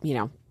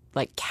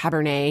 like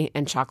Cabernet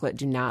and chocolate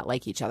do not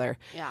like each other.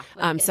 Yeah.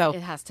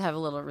 It has to have a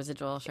little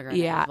residual sugar in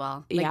it as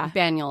well. Like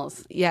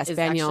Banyuls. Yes, is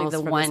Banyuls actually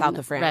the from one the south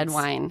of France. red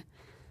wine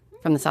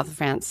from the south of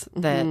France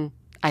that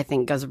I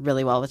think goes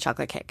really well with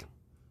chocolate cake.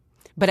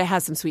 but it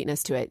has some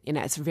sweetness to it.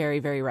 It's very,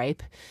 very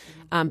ripe.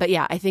 But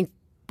yeah, I think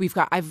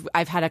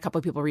I've had a couple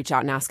of people reach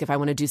out and ask if I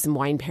want to do some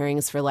wine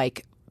pairings for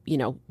like,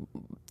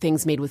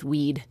 things made with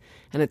weed.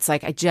 And it's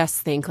like, I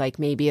just think like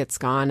maybe it's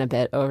gone a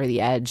bit over the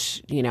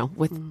edge,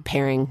 with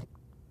pairing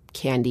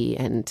candy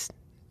and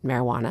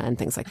marijuana and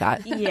things like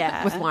that.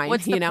 Yeah. With wine.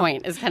 What's the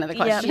point is kind of the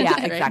question. Yeah,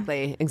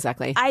 right?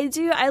 exactly.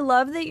 I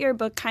love that your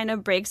book kind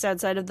of breaks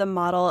outside of the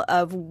model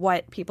of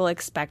what people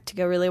expect to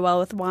go really well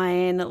with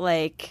wine.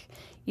 Like,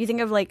 you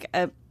think of like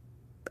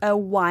a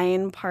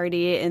wine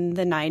party in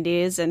the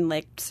 90s and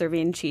like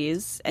serving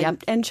cheese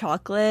and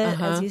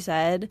chocolate, as you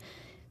said.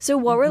 So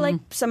what were like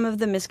some of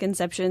the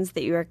misconceptions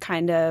that you were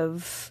kind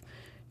of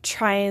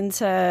trying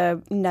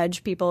to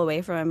nudge people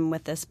away from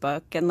with this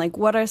book? And like,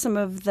 what are some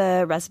of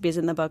the recipes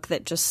in the book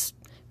that just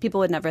people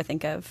would never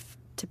think of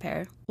to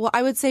pair? Well,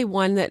 I would say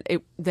one that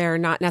they're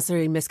not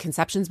necessarily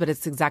misconceptions, but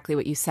it's exactly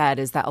what you said,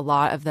 is that a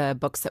lot of the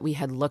books that we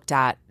had looked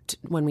at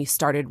when we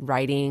started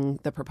writing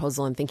the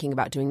proposal and thinking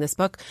about doing this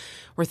book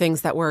were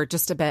things that were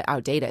just a bit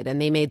outdated,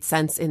 and they made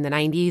sense in the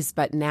 90s.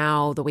 But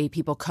now the way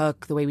people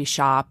cook, the way we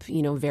shop,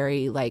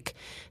 very like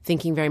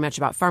thinking very much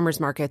about farmers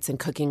markets and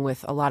cooking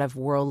with a lot of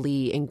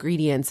worldly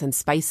ingredients and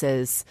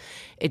spices,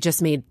 it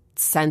just made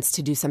sense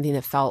to do something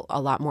that felt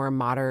a lot more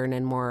modern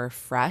and more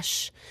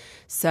fresh.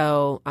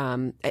 So,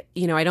 I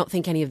don't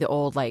think any of the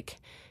old like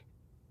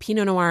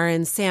Pinot Noir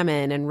and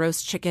salmon and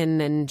roast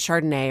chicken and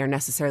Chardonnay are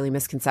necessarily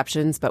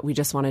misconceptions, but we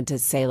just wanted to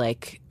say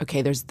like,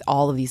 okay, there's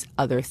all of these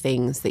other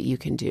things that you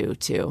can do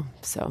too.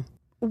 So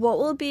what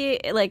will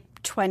be like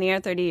 20 or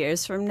 30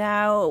 years from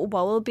now,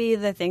 what will be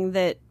the thing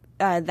that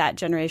that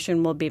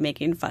generation will be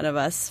making fun of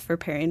us for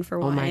pairing for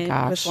wine? Oh my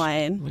gosh. With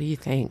wine? What do you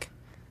think?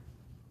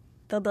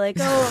 They'll be like,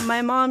 oh,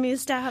 my mom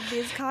used to have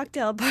these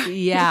cocktail parties.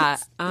 Yeah.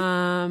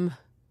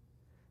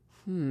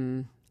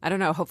 I don't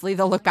know. Hopefully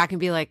they'll look back and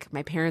be like,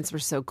 my parents were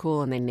so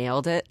cool and they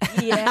nailed it.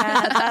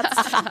 Yeah,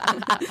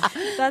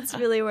 that's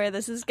really where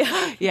this is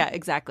going. Yeah,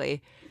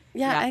 exactly.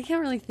 Yeah, I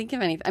can't really think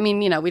of anything. I mean,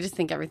 we just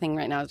think everything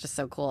right now is just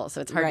so cool. So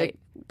it's hard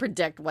to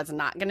predict what's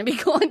not going to be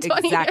cool in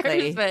 20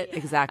 years. But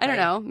exactly. I don't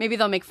know. Maybe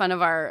they'll make fun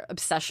of our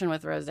obsession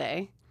with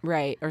rosé.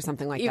 Right, or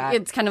something like that.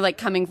 It's kind of like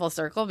coming full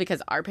circle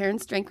because our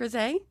parents drank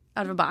rosé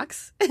out of a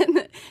box.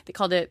 And they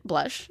called it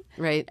blush.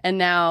 Right. And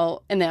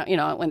now,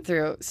 it went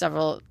through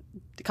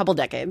a couple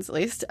decades at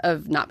least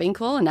of not being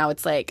cool, and now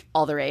it's like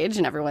all the rage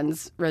and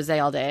everyone's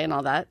rosé all day and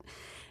all that.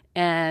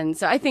 And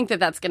so I think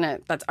that's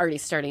already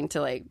starting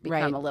to like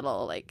become a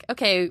little like,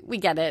 okay, we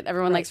get it,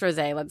 everyone likes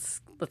rosé,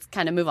 let's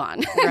kind of move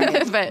on.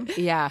 Right. But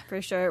yeah,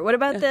 for sure. What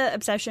about the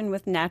obsession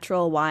with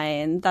natural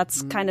wine?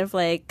 That's kind of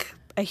like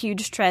a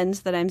huge trend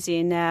that I'm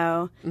seeing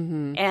now.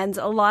 And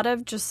a lot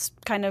of just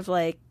kind of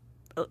like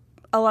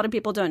a lot of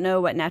people don't know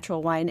what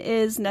natural wine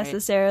is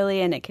necessarily,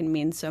 and it can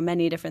mean so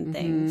many different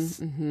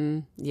things.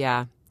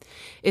 Yeah.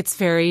 It's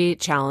very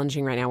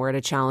challenging right now. We're at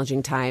a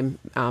challenging time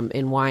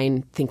in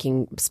wine,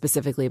 thinking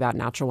specifically about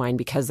natural wine,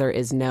 because there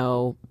is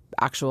no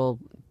actual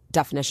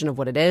definition of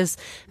what it is.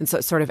 And so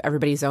it's sort of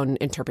everybody's own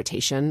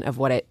interpretation of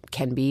what it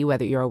can be,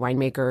 whether you're a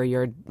winemaker or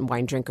you're a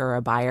wine drinker or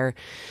a buyer.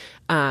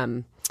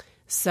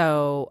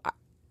 So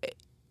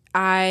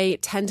I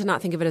tend to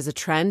not think of it as a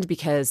trend,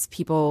 because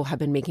people have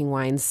been making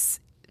wines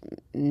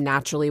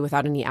naturally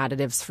without any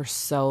additives for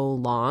so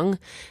long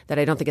that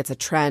I don't think it's a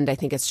trend. I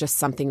think it's just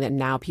something that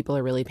now people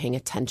are really paying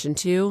attention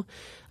to.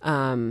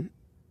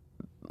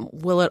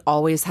 Will it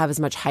always have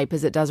as much hype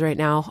as it does right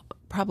now?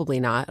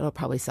 Probably not. It'll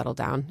probably settle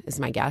down, is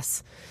my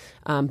guess.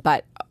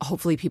 But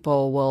hopefully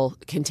people will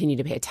continue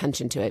to pay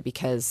attention to it,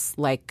 because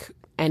like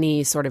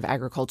any sort of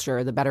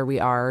agriculture, the better we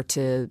are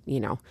to,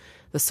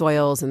 the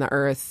soils and the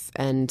earth,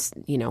 and,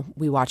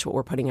 we watch what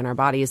we're putting in our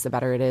bodies, the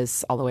better it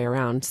is all the way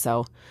around.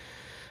 So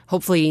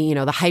hopefully,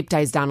 the hype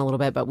dies down a little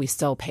bit, but we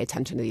still pay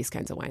attention to these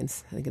kinds of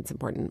wines. I think it's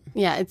important.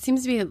 Yeah, it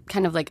seems to be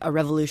kind of like a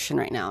revolution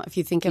right now. If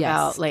you think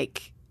about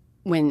like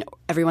when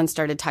everyone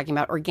started talking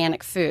about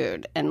organic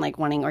food and like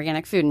wanting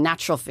organic food,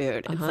 natural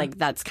food, it's like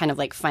that's kind of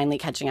like finally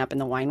catching up in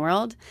the wine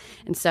world.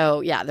 And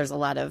so, yeah, there's a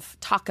lot of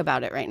talk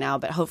about it right now.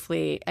 But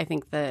hopefully, I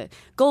think the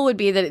goal would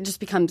be that it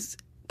just becomes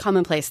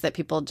commonplace that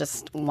people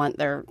just want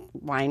their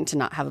wine to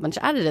not have a bunch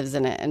of additives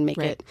in it and make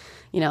it,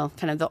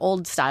 kind of the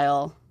old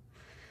style.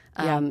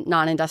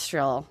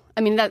 Non-industrial.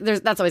 I mean,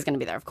 that's always going to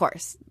be there, of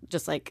course,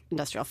 just like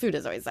industrial food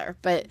is always there.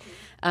 But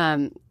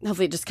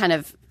hopefully it just kind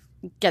of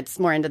gets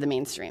more into the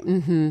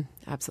mainstream.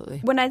 Absolutely.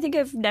 When I think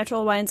of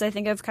natural wines, I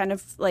think of kind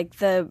of like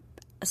the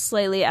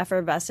slightly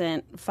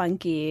effervescent,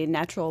 funky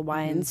natural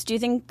wines. Do you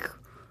think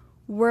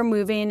we're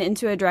moving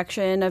into a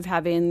direction of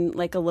having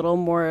like a little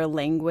more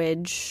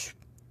language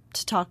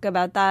to talk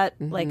about that,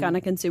 like on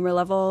a consumer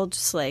level,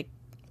 just like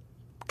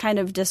kind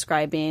of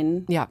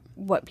describing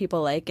what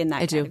people like in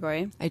that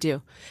category? I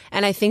do.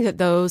 And I think that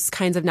those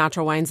kinds of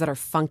natural wines that are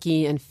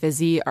funky and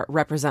fizzy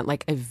represent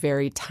like a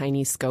very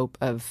tiny scope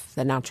of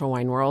the natural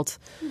wine world.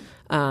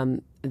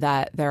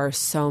 That there are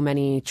so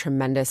many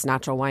tremendous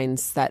natural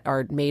wines that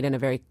are made in a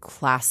very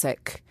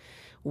classic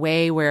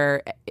way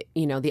where,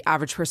 the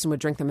average person would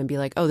drink them and be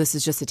like, oh, this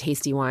is just a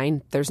tasty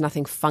wine. There's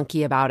nothing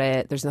funky about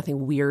it. There's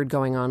nothing weird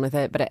going on with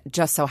it. But it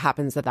just so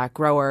happens that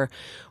grower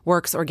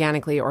works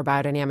organically or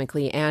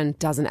biodynamically and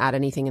doesn't add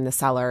anything in the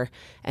cellar.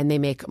 And they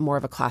make more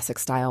of a classic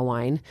style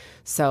wine.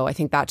 So I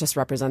think that just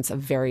represents a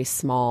very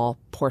small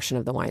portion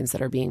of the wines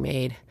that are being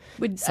made.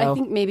 I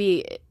think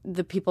maybe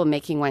the people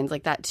making wines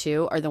like that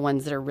too are the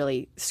ones that are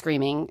really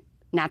screaming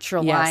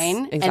natural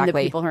wine, exactly. And the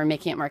people who are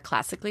making it more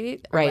classically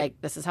are like,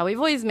 this is how we've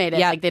always made it.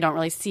 Yeah. Like they don't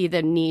really see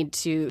the need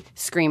to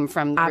scream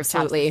from the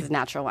rooftops, this is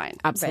natural wine.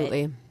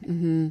 Absolutely. Right?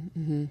 Mm-hmm.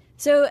 Mm-hmm.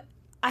 So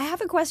I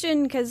have a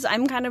question because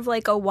I'm kind of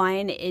like a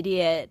wine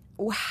idiot.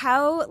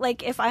 How,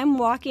 like, if I'm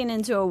walking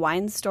into a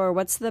wine store,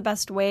 what's the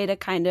best way to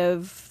kind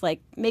of like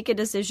make a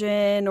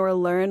decision or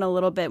learn a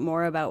little bit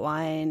more about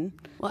wine?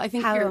 Well, I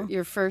think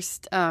your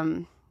first,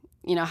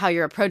 how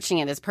you're approaching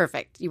it is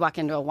perfect. You walk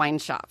into a wine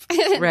shop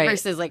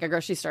versus like a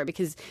grocery store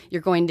because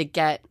you're going to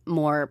get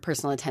more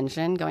personal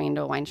attention going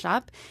into a wine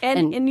shop.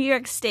 And in New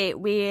York State,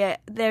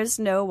 there's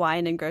no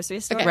wine in grocery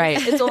stores. Okay.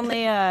 Right. It's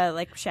only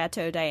like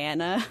Chateau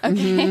Diana.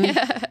 Okay.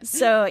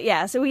 So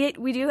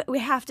we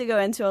have to go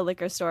into a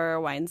liquor store or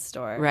a wine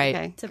store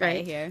to buy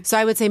it here. So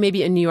I would say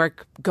maybe in New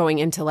York going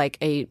into like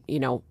a,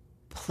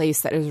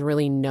 place that is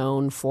really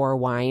known for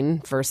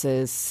wine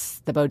versus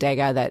the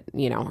bodega that,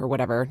 or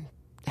whatever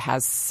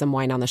has some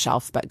wine on the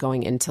shelf, but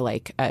going into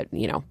like a,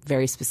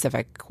 very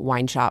specific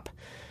wine shop,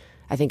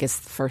 I think is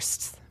the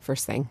first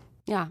thing.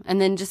 Yeah. And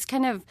then just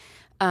kind of,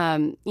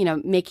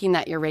 making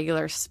that your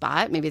regular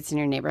spot. Maybe it's in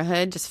your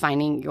neighborhood, just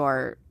finding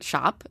your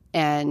shop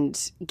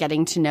and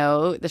getting to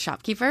know the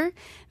shopkeeper.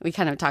 We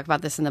kind of talk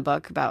about this in the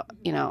book about,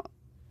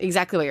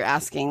 exactly what you're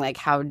asking, like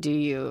how do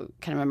you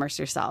kind of immerse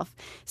yourself?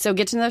 So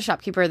get to know the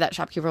shopkeeper. That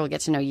shopkeeper will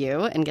get to know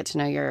you and get to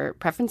know your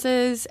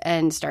preferences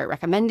and start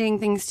recommending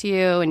things to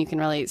you. And you can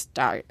really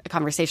start a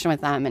conversation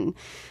with them and,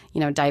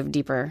 dive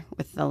deeper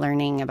with the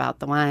learning about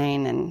the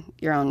wine and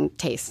your own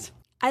taste.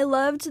 I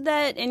loved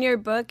that in your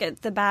book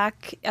at the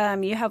back,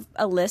 you have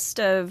a list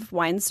of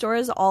wine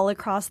stores all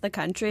across the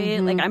country.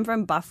 Mm-hmm. Like, I'm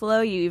from Buffalo.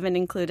 You even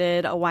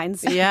included a wine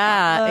store.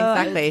 Yeah,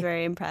 exactly. I was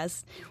very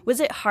impressed. Was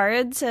it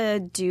hard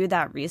to do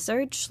that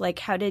research? Like,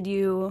 how did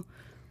you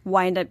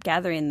wind up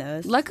gathering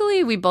those?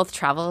 Luckily, we both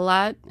travel a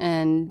lot.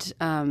 And,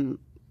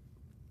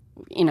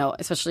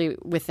 especially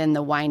within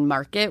the wine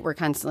market, we're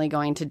constantly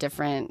going to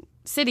different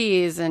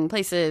cities and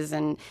places.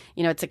 And,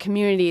 it's a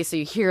community. So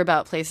you hear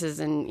about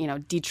places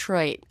in,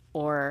 Detroit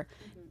or,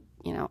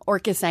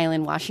 Orcas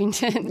Island,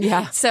 Washington.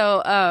 Yeah.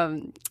 So,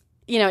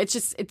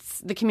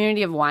 it's the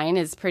community of wine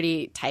is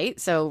pretty tight.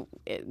 So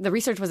the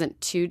research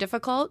wasn't too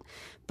difficult.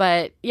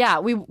 But yeah,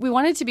 we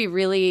wanted to be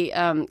really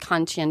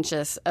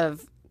conscientious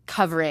of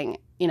covering,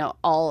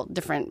 all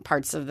different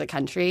parts of the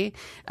country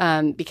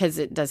because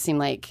it does seem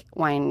like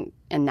wine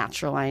and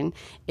natural wine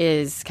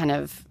is kind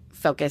of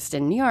focused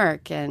in New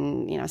York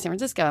and, San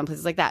Francisco and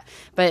places like that.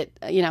 But,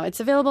 it's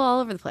available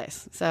all over the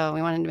place. So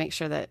we wanted to make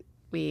sure that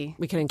we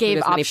can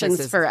gave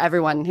options for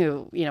everyone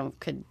who,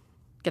 could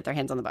get their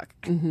hands on the book.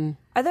 Mm-hmm.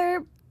 Are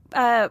there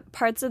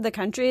parts of the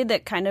country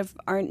that kind of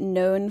aren't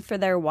known for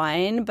their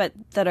wine, but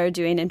that are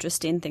doing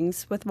interesting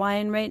things with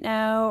wine right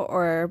now?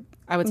 Or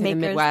I would say the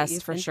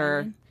Midwest for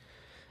sure.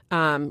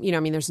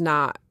 There's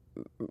not,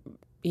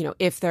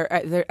 if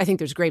there, I think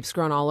there's grapes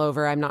grown all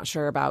over. I'm not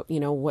sure about,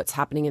 what's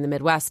happening in the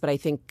Midwest, but I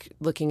think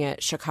looking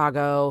at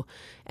Chicago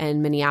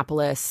and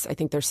Minneapolis, I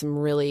think there's some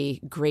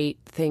really great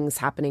things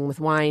happening with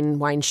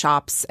wine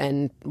shops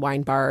and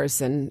wine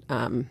bars and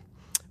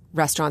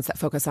restaurants that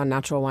focus on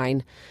natural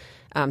wine.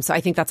 So I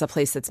think that's a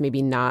place that's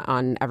maybe not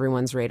on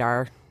everyone's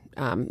radar.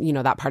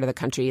 That part of the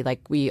country,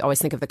 like we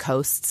always think of the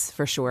coasts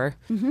for sure.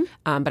 Mm-hmm.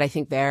 But I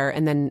think there,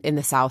 and then in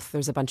the South,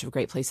 there's a bunch of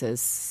great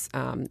places.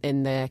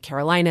 In the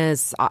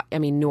Carolinas,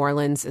 New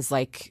Orleans is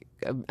like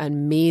an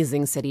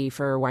amazing city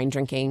for wine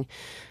drinking.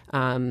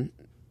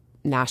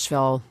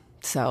 Nashville.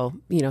 So,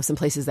 some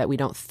places that we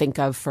don't think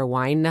of for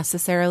wine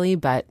necessarily,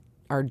 but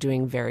are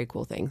doing very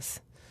cool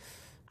things.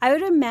 I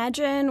would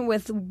imagine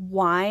with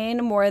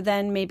wine more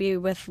than maybe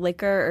with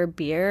liquor or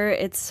beer,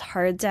 it's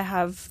hard to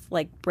have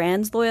like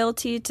brand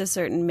loyalty to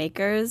certain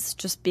makers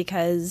just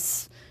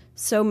because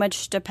so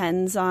much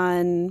depends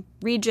on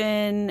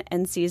region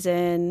and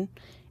season,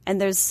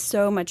 and there's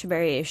so much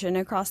variation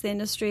across the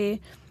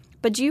industry.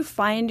 But do you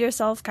find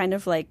yourself kind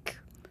of like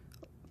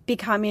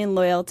becoming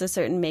loyal to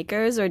certain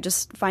makers or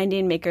just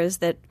finding makers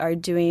that are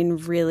doing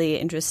really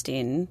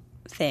interesting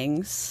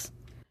things?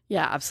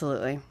 Yeah,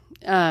 absolutely.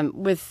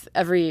 With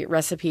every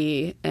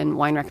recipe and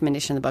wine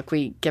recommendation in the book,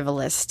 we give a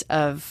list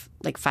of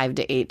like 5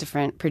 to 8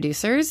 different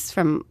producers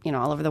from,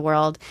 all over the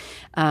world,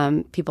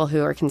 people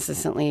who are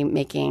consistently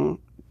making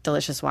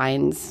delicious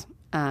wines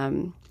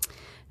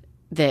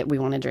that we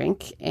want to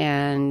drink.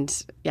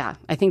 And yeah,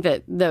 I think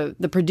that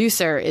the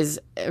producer is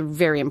a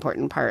very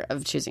important part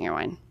of choosing your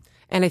wine.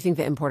 And I think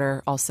the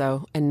importer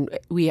also. And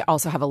we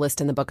also have a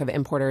list in the book of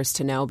importers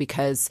to know,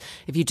 because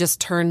if you just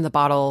turn the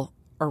bottle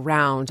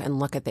around and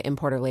look at the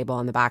importer label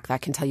on the back,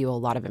 that can tell you a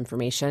lot of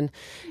information.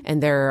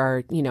 And there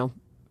are,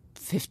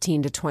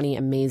 15 to 20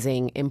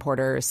 amazing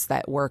importers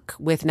that work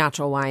with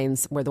natural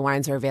wines where the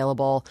wines are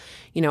available,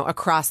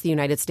 across the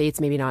United States,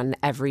 maybe not in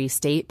every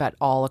state, but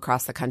all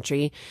across the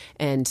country.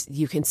 And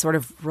you can sort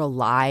of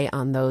rely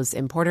on those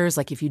importers.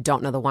 Like if you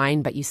don't know the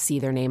wine, but you see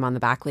their name on the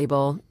back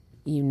label,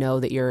 you know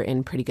that you're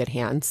in pretty good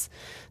hands.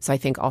 So I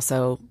think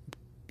also,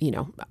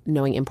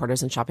 knowing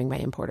importers and shopping by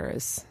importer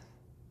is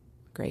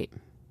great.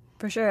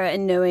 For sure.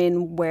 And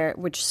knowing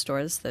which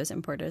stores those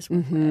importers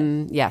work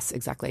with. Yes,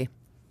 exactly.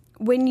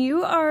 When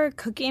you are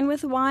cooking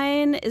with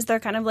wine, is there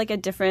kind of like a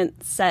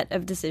different set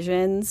of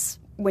decisions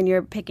when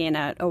you're picking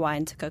out a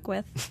wine to cook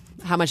with?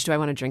 How much do I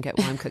want to drink it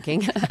while I'm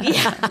cooking?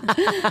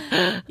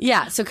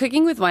 Yeah. So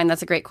cooking with wine,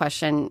 that's a great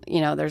question.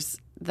 There's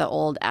the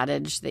old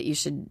adage that you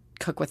should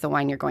cook with the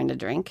wine you're going to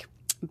drink.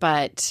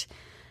 But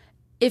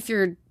if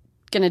you're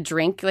going to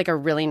drink like a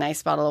really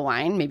nice bottle of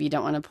wine, maybe you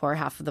don't want to pour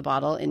half of the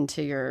bottle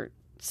into your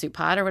soup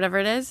pot or whatever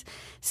it is.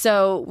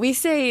 So we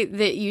say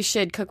that you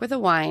should cook with a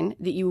wine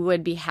that you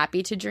would be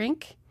happy to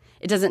drink.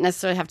 It doesn't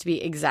necessarily have to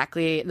be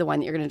exactly the wine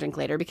that you're going to drink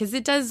later, because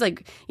it does,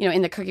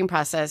 in the cooking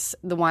process,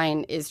 the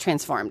wine is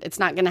transformed. It's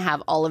not going to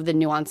have all of the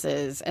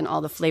nuances and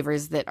all the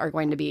flavors that are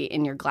going to be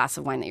in your glass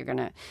of wine that you're going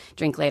to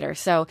drink later.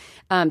 So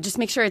just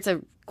make sure it's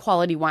a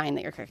quality wine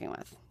that you're cooking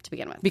with to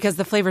begin with. Because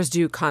the flavors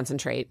do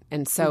concentrate.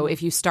 And so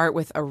if you start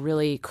with a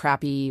really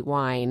crappy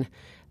wine,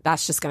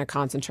 that's just going to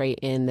concentrate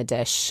in the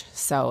dish.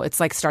 So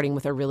it's like starting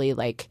with a really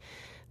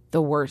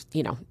the worst,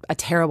 a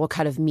terrible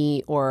cut of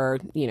meat or,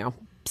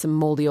 some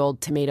moldy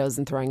old tomatoes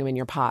and throwing them in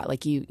your pot.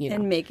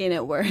 And making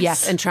it worse.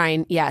 Yes.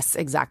 And yes,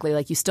 exactly.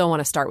 You still want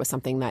to start with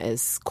something that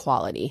is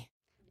quality.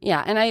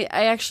 Yeah. And I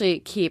actually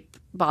keep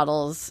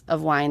bottles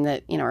of wine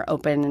that, are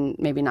open and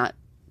maybe not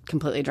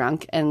completely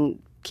drunk and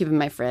keep them in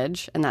my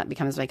fridge. And that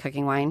becomes my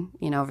cooking wine,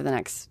 over the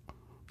next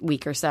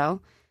week or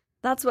so.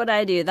 That's what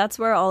I do. That's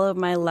where all of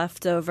my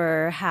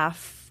leftover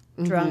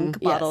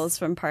half-drunk bottles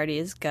from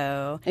parties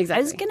go. Exactly.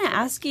 I was going to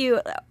ask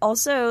you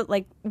also,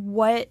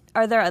 what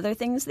are there other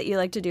things that you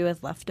like to do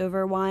with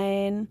leftover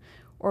wine?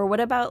 Or what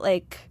about,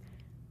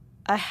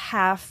 a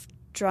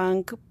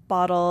half-drunk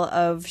bottle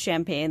of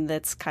champagne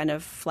that's kind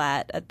of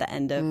flat at the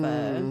end of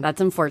a...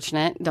 That's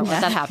unfortunate. Don't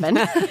let that happen.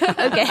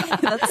 Okay,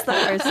 that's the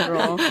first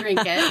rule. Drink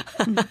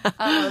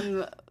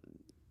it.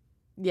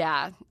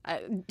 Yeah.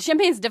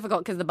 Champagne's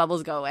difficult because the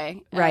bubbles go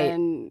away. Right.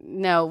 And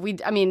no,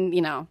 I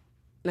know,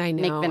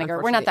 make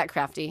vinegar. We're not that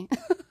crafty.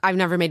 I've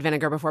never made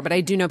vinegar before, but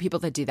I do know people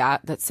that do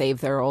that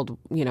save their old,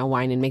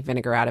 wine and make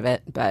vinegar out of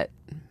it, but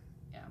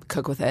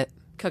cook with it.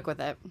 Cook with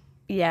it.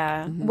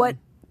 Yeah.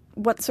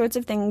 What sorts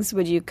of things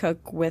would you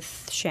cook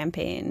with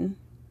champagne?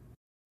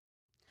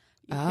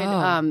 You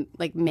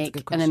could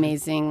make an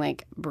amazing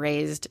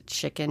braised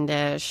chicken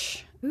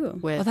dish. Ooh.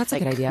 With that's a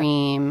good idea.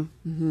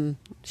 Cream,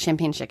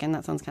 champagne chicken.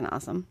 That sounds kind of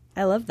awesome.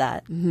 I love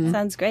that.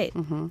 Sounds great.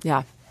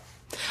 Yeah.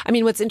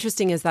 What's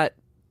interesting is that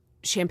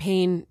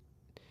champagne,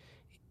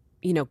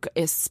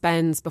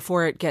 spends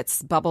before it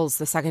gets bubbles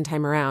the second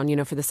time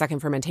around, for the second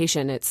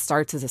fermentation, it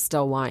starts as a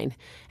still wine.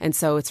 And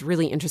so it's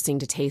really interesting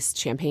to taste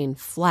champagne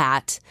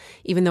flat,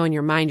 even though in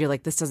your mind you're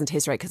like, this doesn't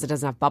taste right because it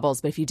doesn't have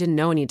bubbles. But if you didn't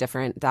know any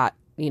different, that,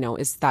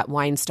 is that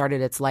wine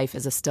started its life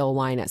as a still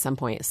wine at some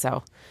point.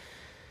 So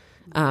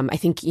I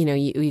think,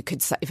 you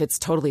could, if it's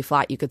totally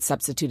flat, you could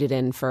substitute it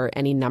in for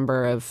any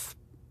number of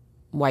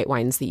white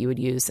wines that you would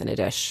use in a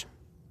dish,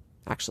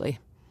 actually.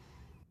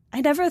 I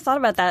never thought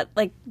about that,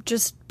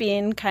 just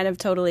being kind of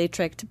totally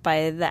tricked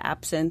by the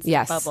absence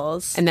of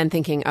bubbles. And then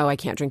thinking, I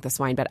can't drink this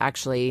wine. But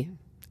actually,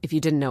 if you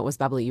didn't know it was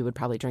bubbly, you would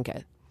probably drink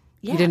it.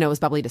 Yeah. If you didn't know it was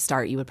bubbly to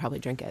start, you would probably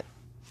drink it.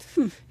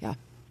 Yeah.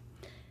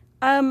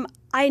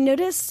 I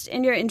noticed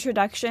in your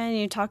introduction,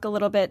 you talk a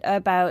little bit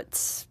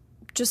about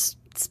just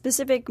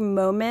specific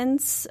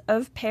moments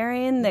of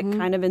pairing that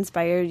kind of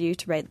inspired you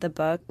to write the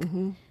book,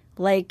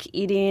 like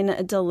eating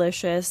a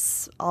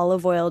delicious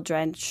olive oil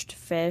drenched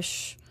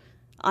fish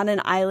on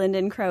an island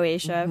in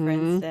Croatia, for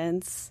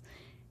instance.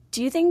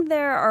 Do you think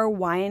there are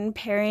wine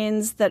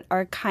pairings that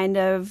are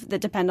that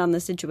depend on the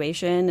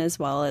situation as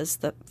well as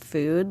the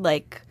food?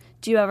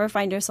 Do you ever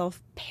find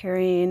yourself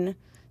pairing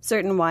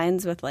certain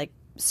wines with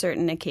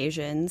certain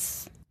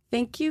occasions?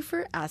 Thank you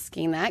for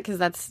asking that, because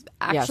that's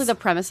actually the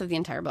premise of the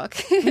entire book.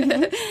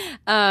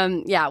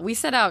 We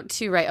set out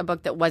to write a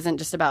book that wasn't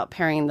just about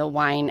pairing the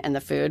wine and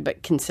the food,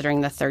 but considering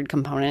the third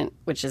component,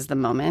 which is the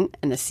moment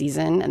and the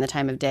season and the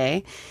time of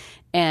day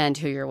and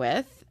who you're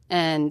with.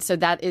 And so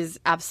that is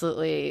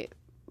absolutely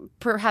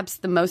perhaps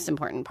the most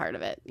important part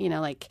of it.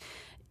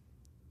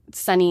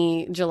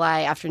 Sunny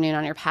July afternoon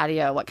on your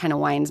patio, what kind of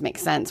wines make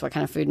sense? What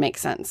kind of food makes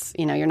sense?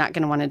 You're not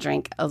going to want to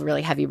drink a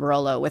really heavy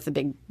Barolo with a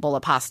big bowl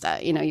of pasta.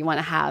 You want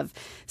to have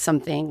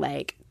something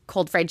like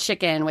cold fried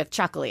chicken with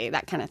chocolate,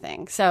 that kind of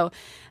thing. So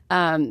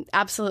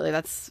absolutely,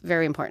 that's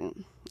very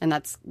important. And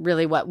that's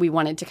really what we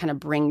wanted to kind of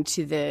bring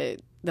to the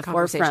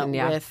forefront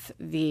with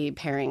the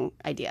pairing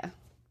idea.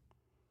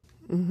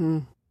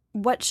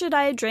 What should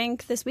I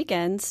drink this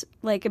weekend?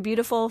 A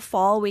beautiful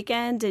fall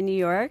weekend in New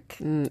York?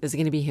 Is it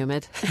going to be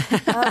humid?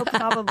 Oh,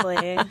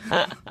 probably.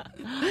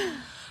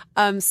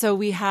 So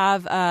we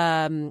have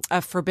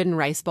a forbidden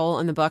rice bowl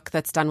in the book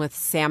that's done with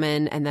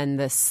salmon and then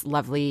this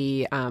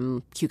lovely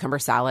cucumber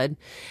salad.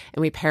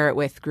 And we pair it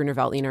with Gruner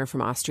Veltliner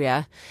from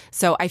Austria.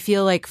 So I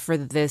feel like for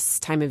this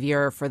time of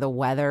year, for the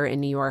weather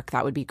in New York,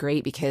 that would be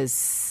great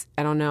because,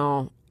 I don't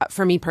know,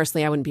 for me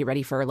personally, I wouldn't be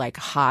ready for like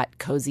hot,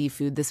 cozy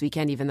food this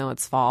weekend, even though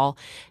it's fall.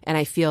 And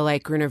I feel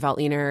like Gruner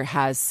Veltliner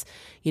has,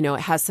 it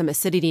has some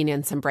acidity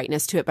and some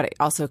brightness to it, but it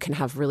also can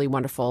have really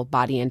wonderful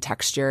body and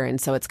texture. And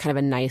so it's kind of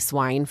a nice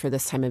wine for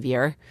this time of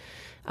year.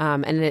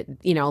 And it,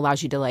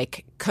 allows you to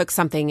like cook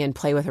something and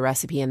play with a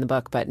recipe in the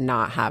book, but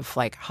not have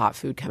like hot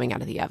food coming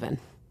out of the oven.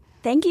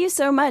 Thank you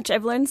so much.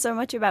 I've learned so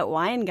much about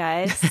wine,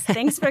 guys.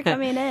 Thanks for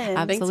coming in.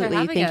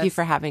 Absolutely. Thank you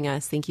for having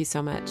us. Thank you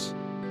so much.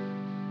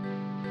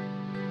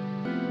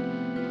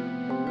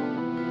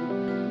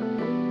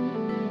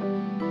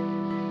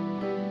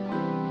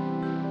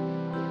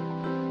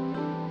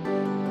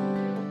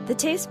 The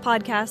Taste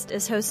podcast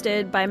is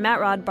hosted by Matt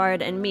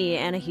Rodbard and me,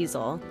 Anna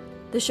Heasel.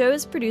 The show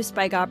is produced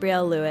by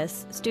Gabrielle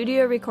Lewis,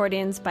 studio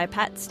recordings by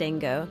Pat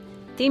Stango,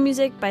 theme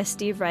music by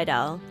Steve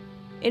Rydell.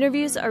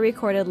 Interviews are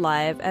recorded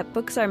live at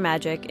Books Are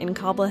Magic in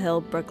Cobble Hill,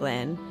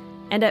 Brooklyn,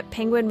 and at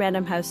Penguin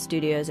Random House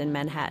Studios in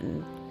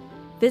Manhattan.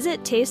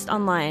 Visit Taste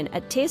online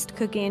at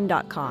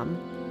tastecooking.com.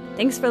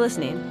 Thanks for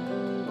listening.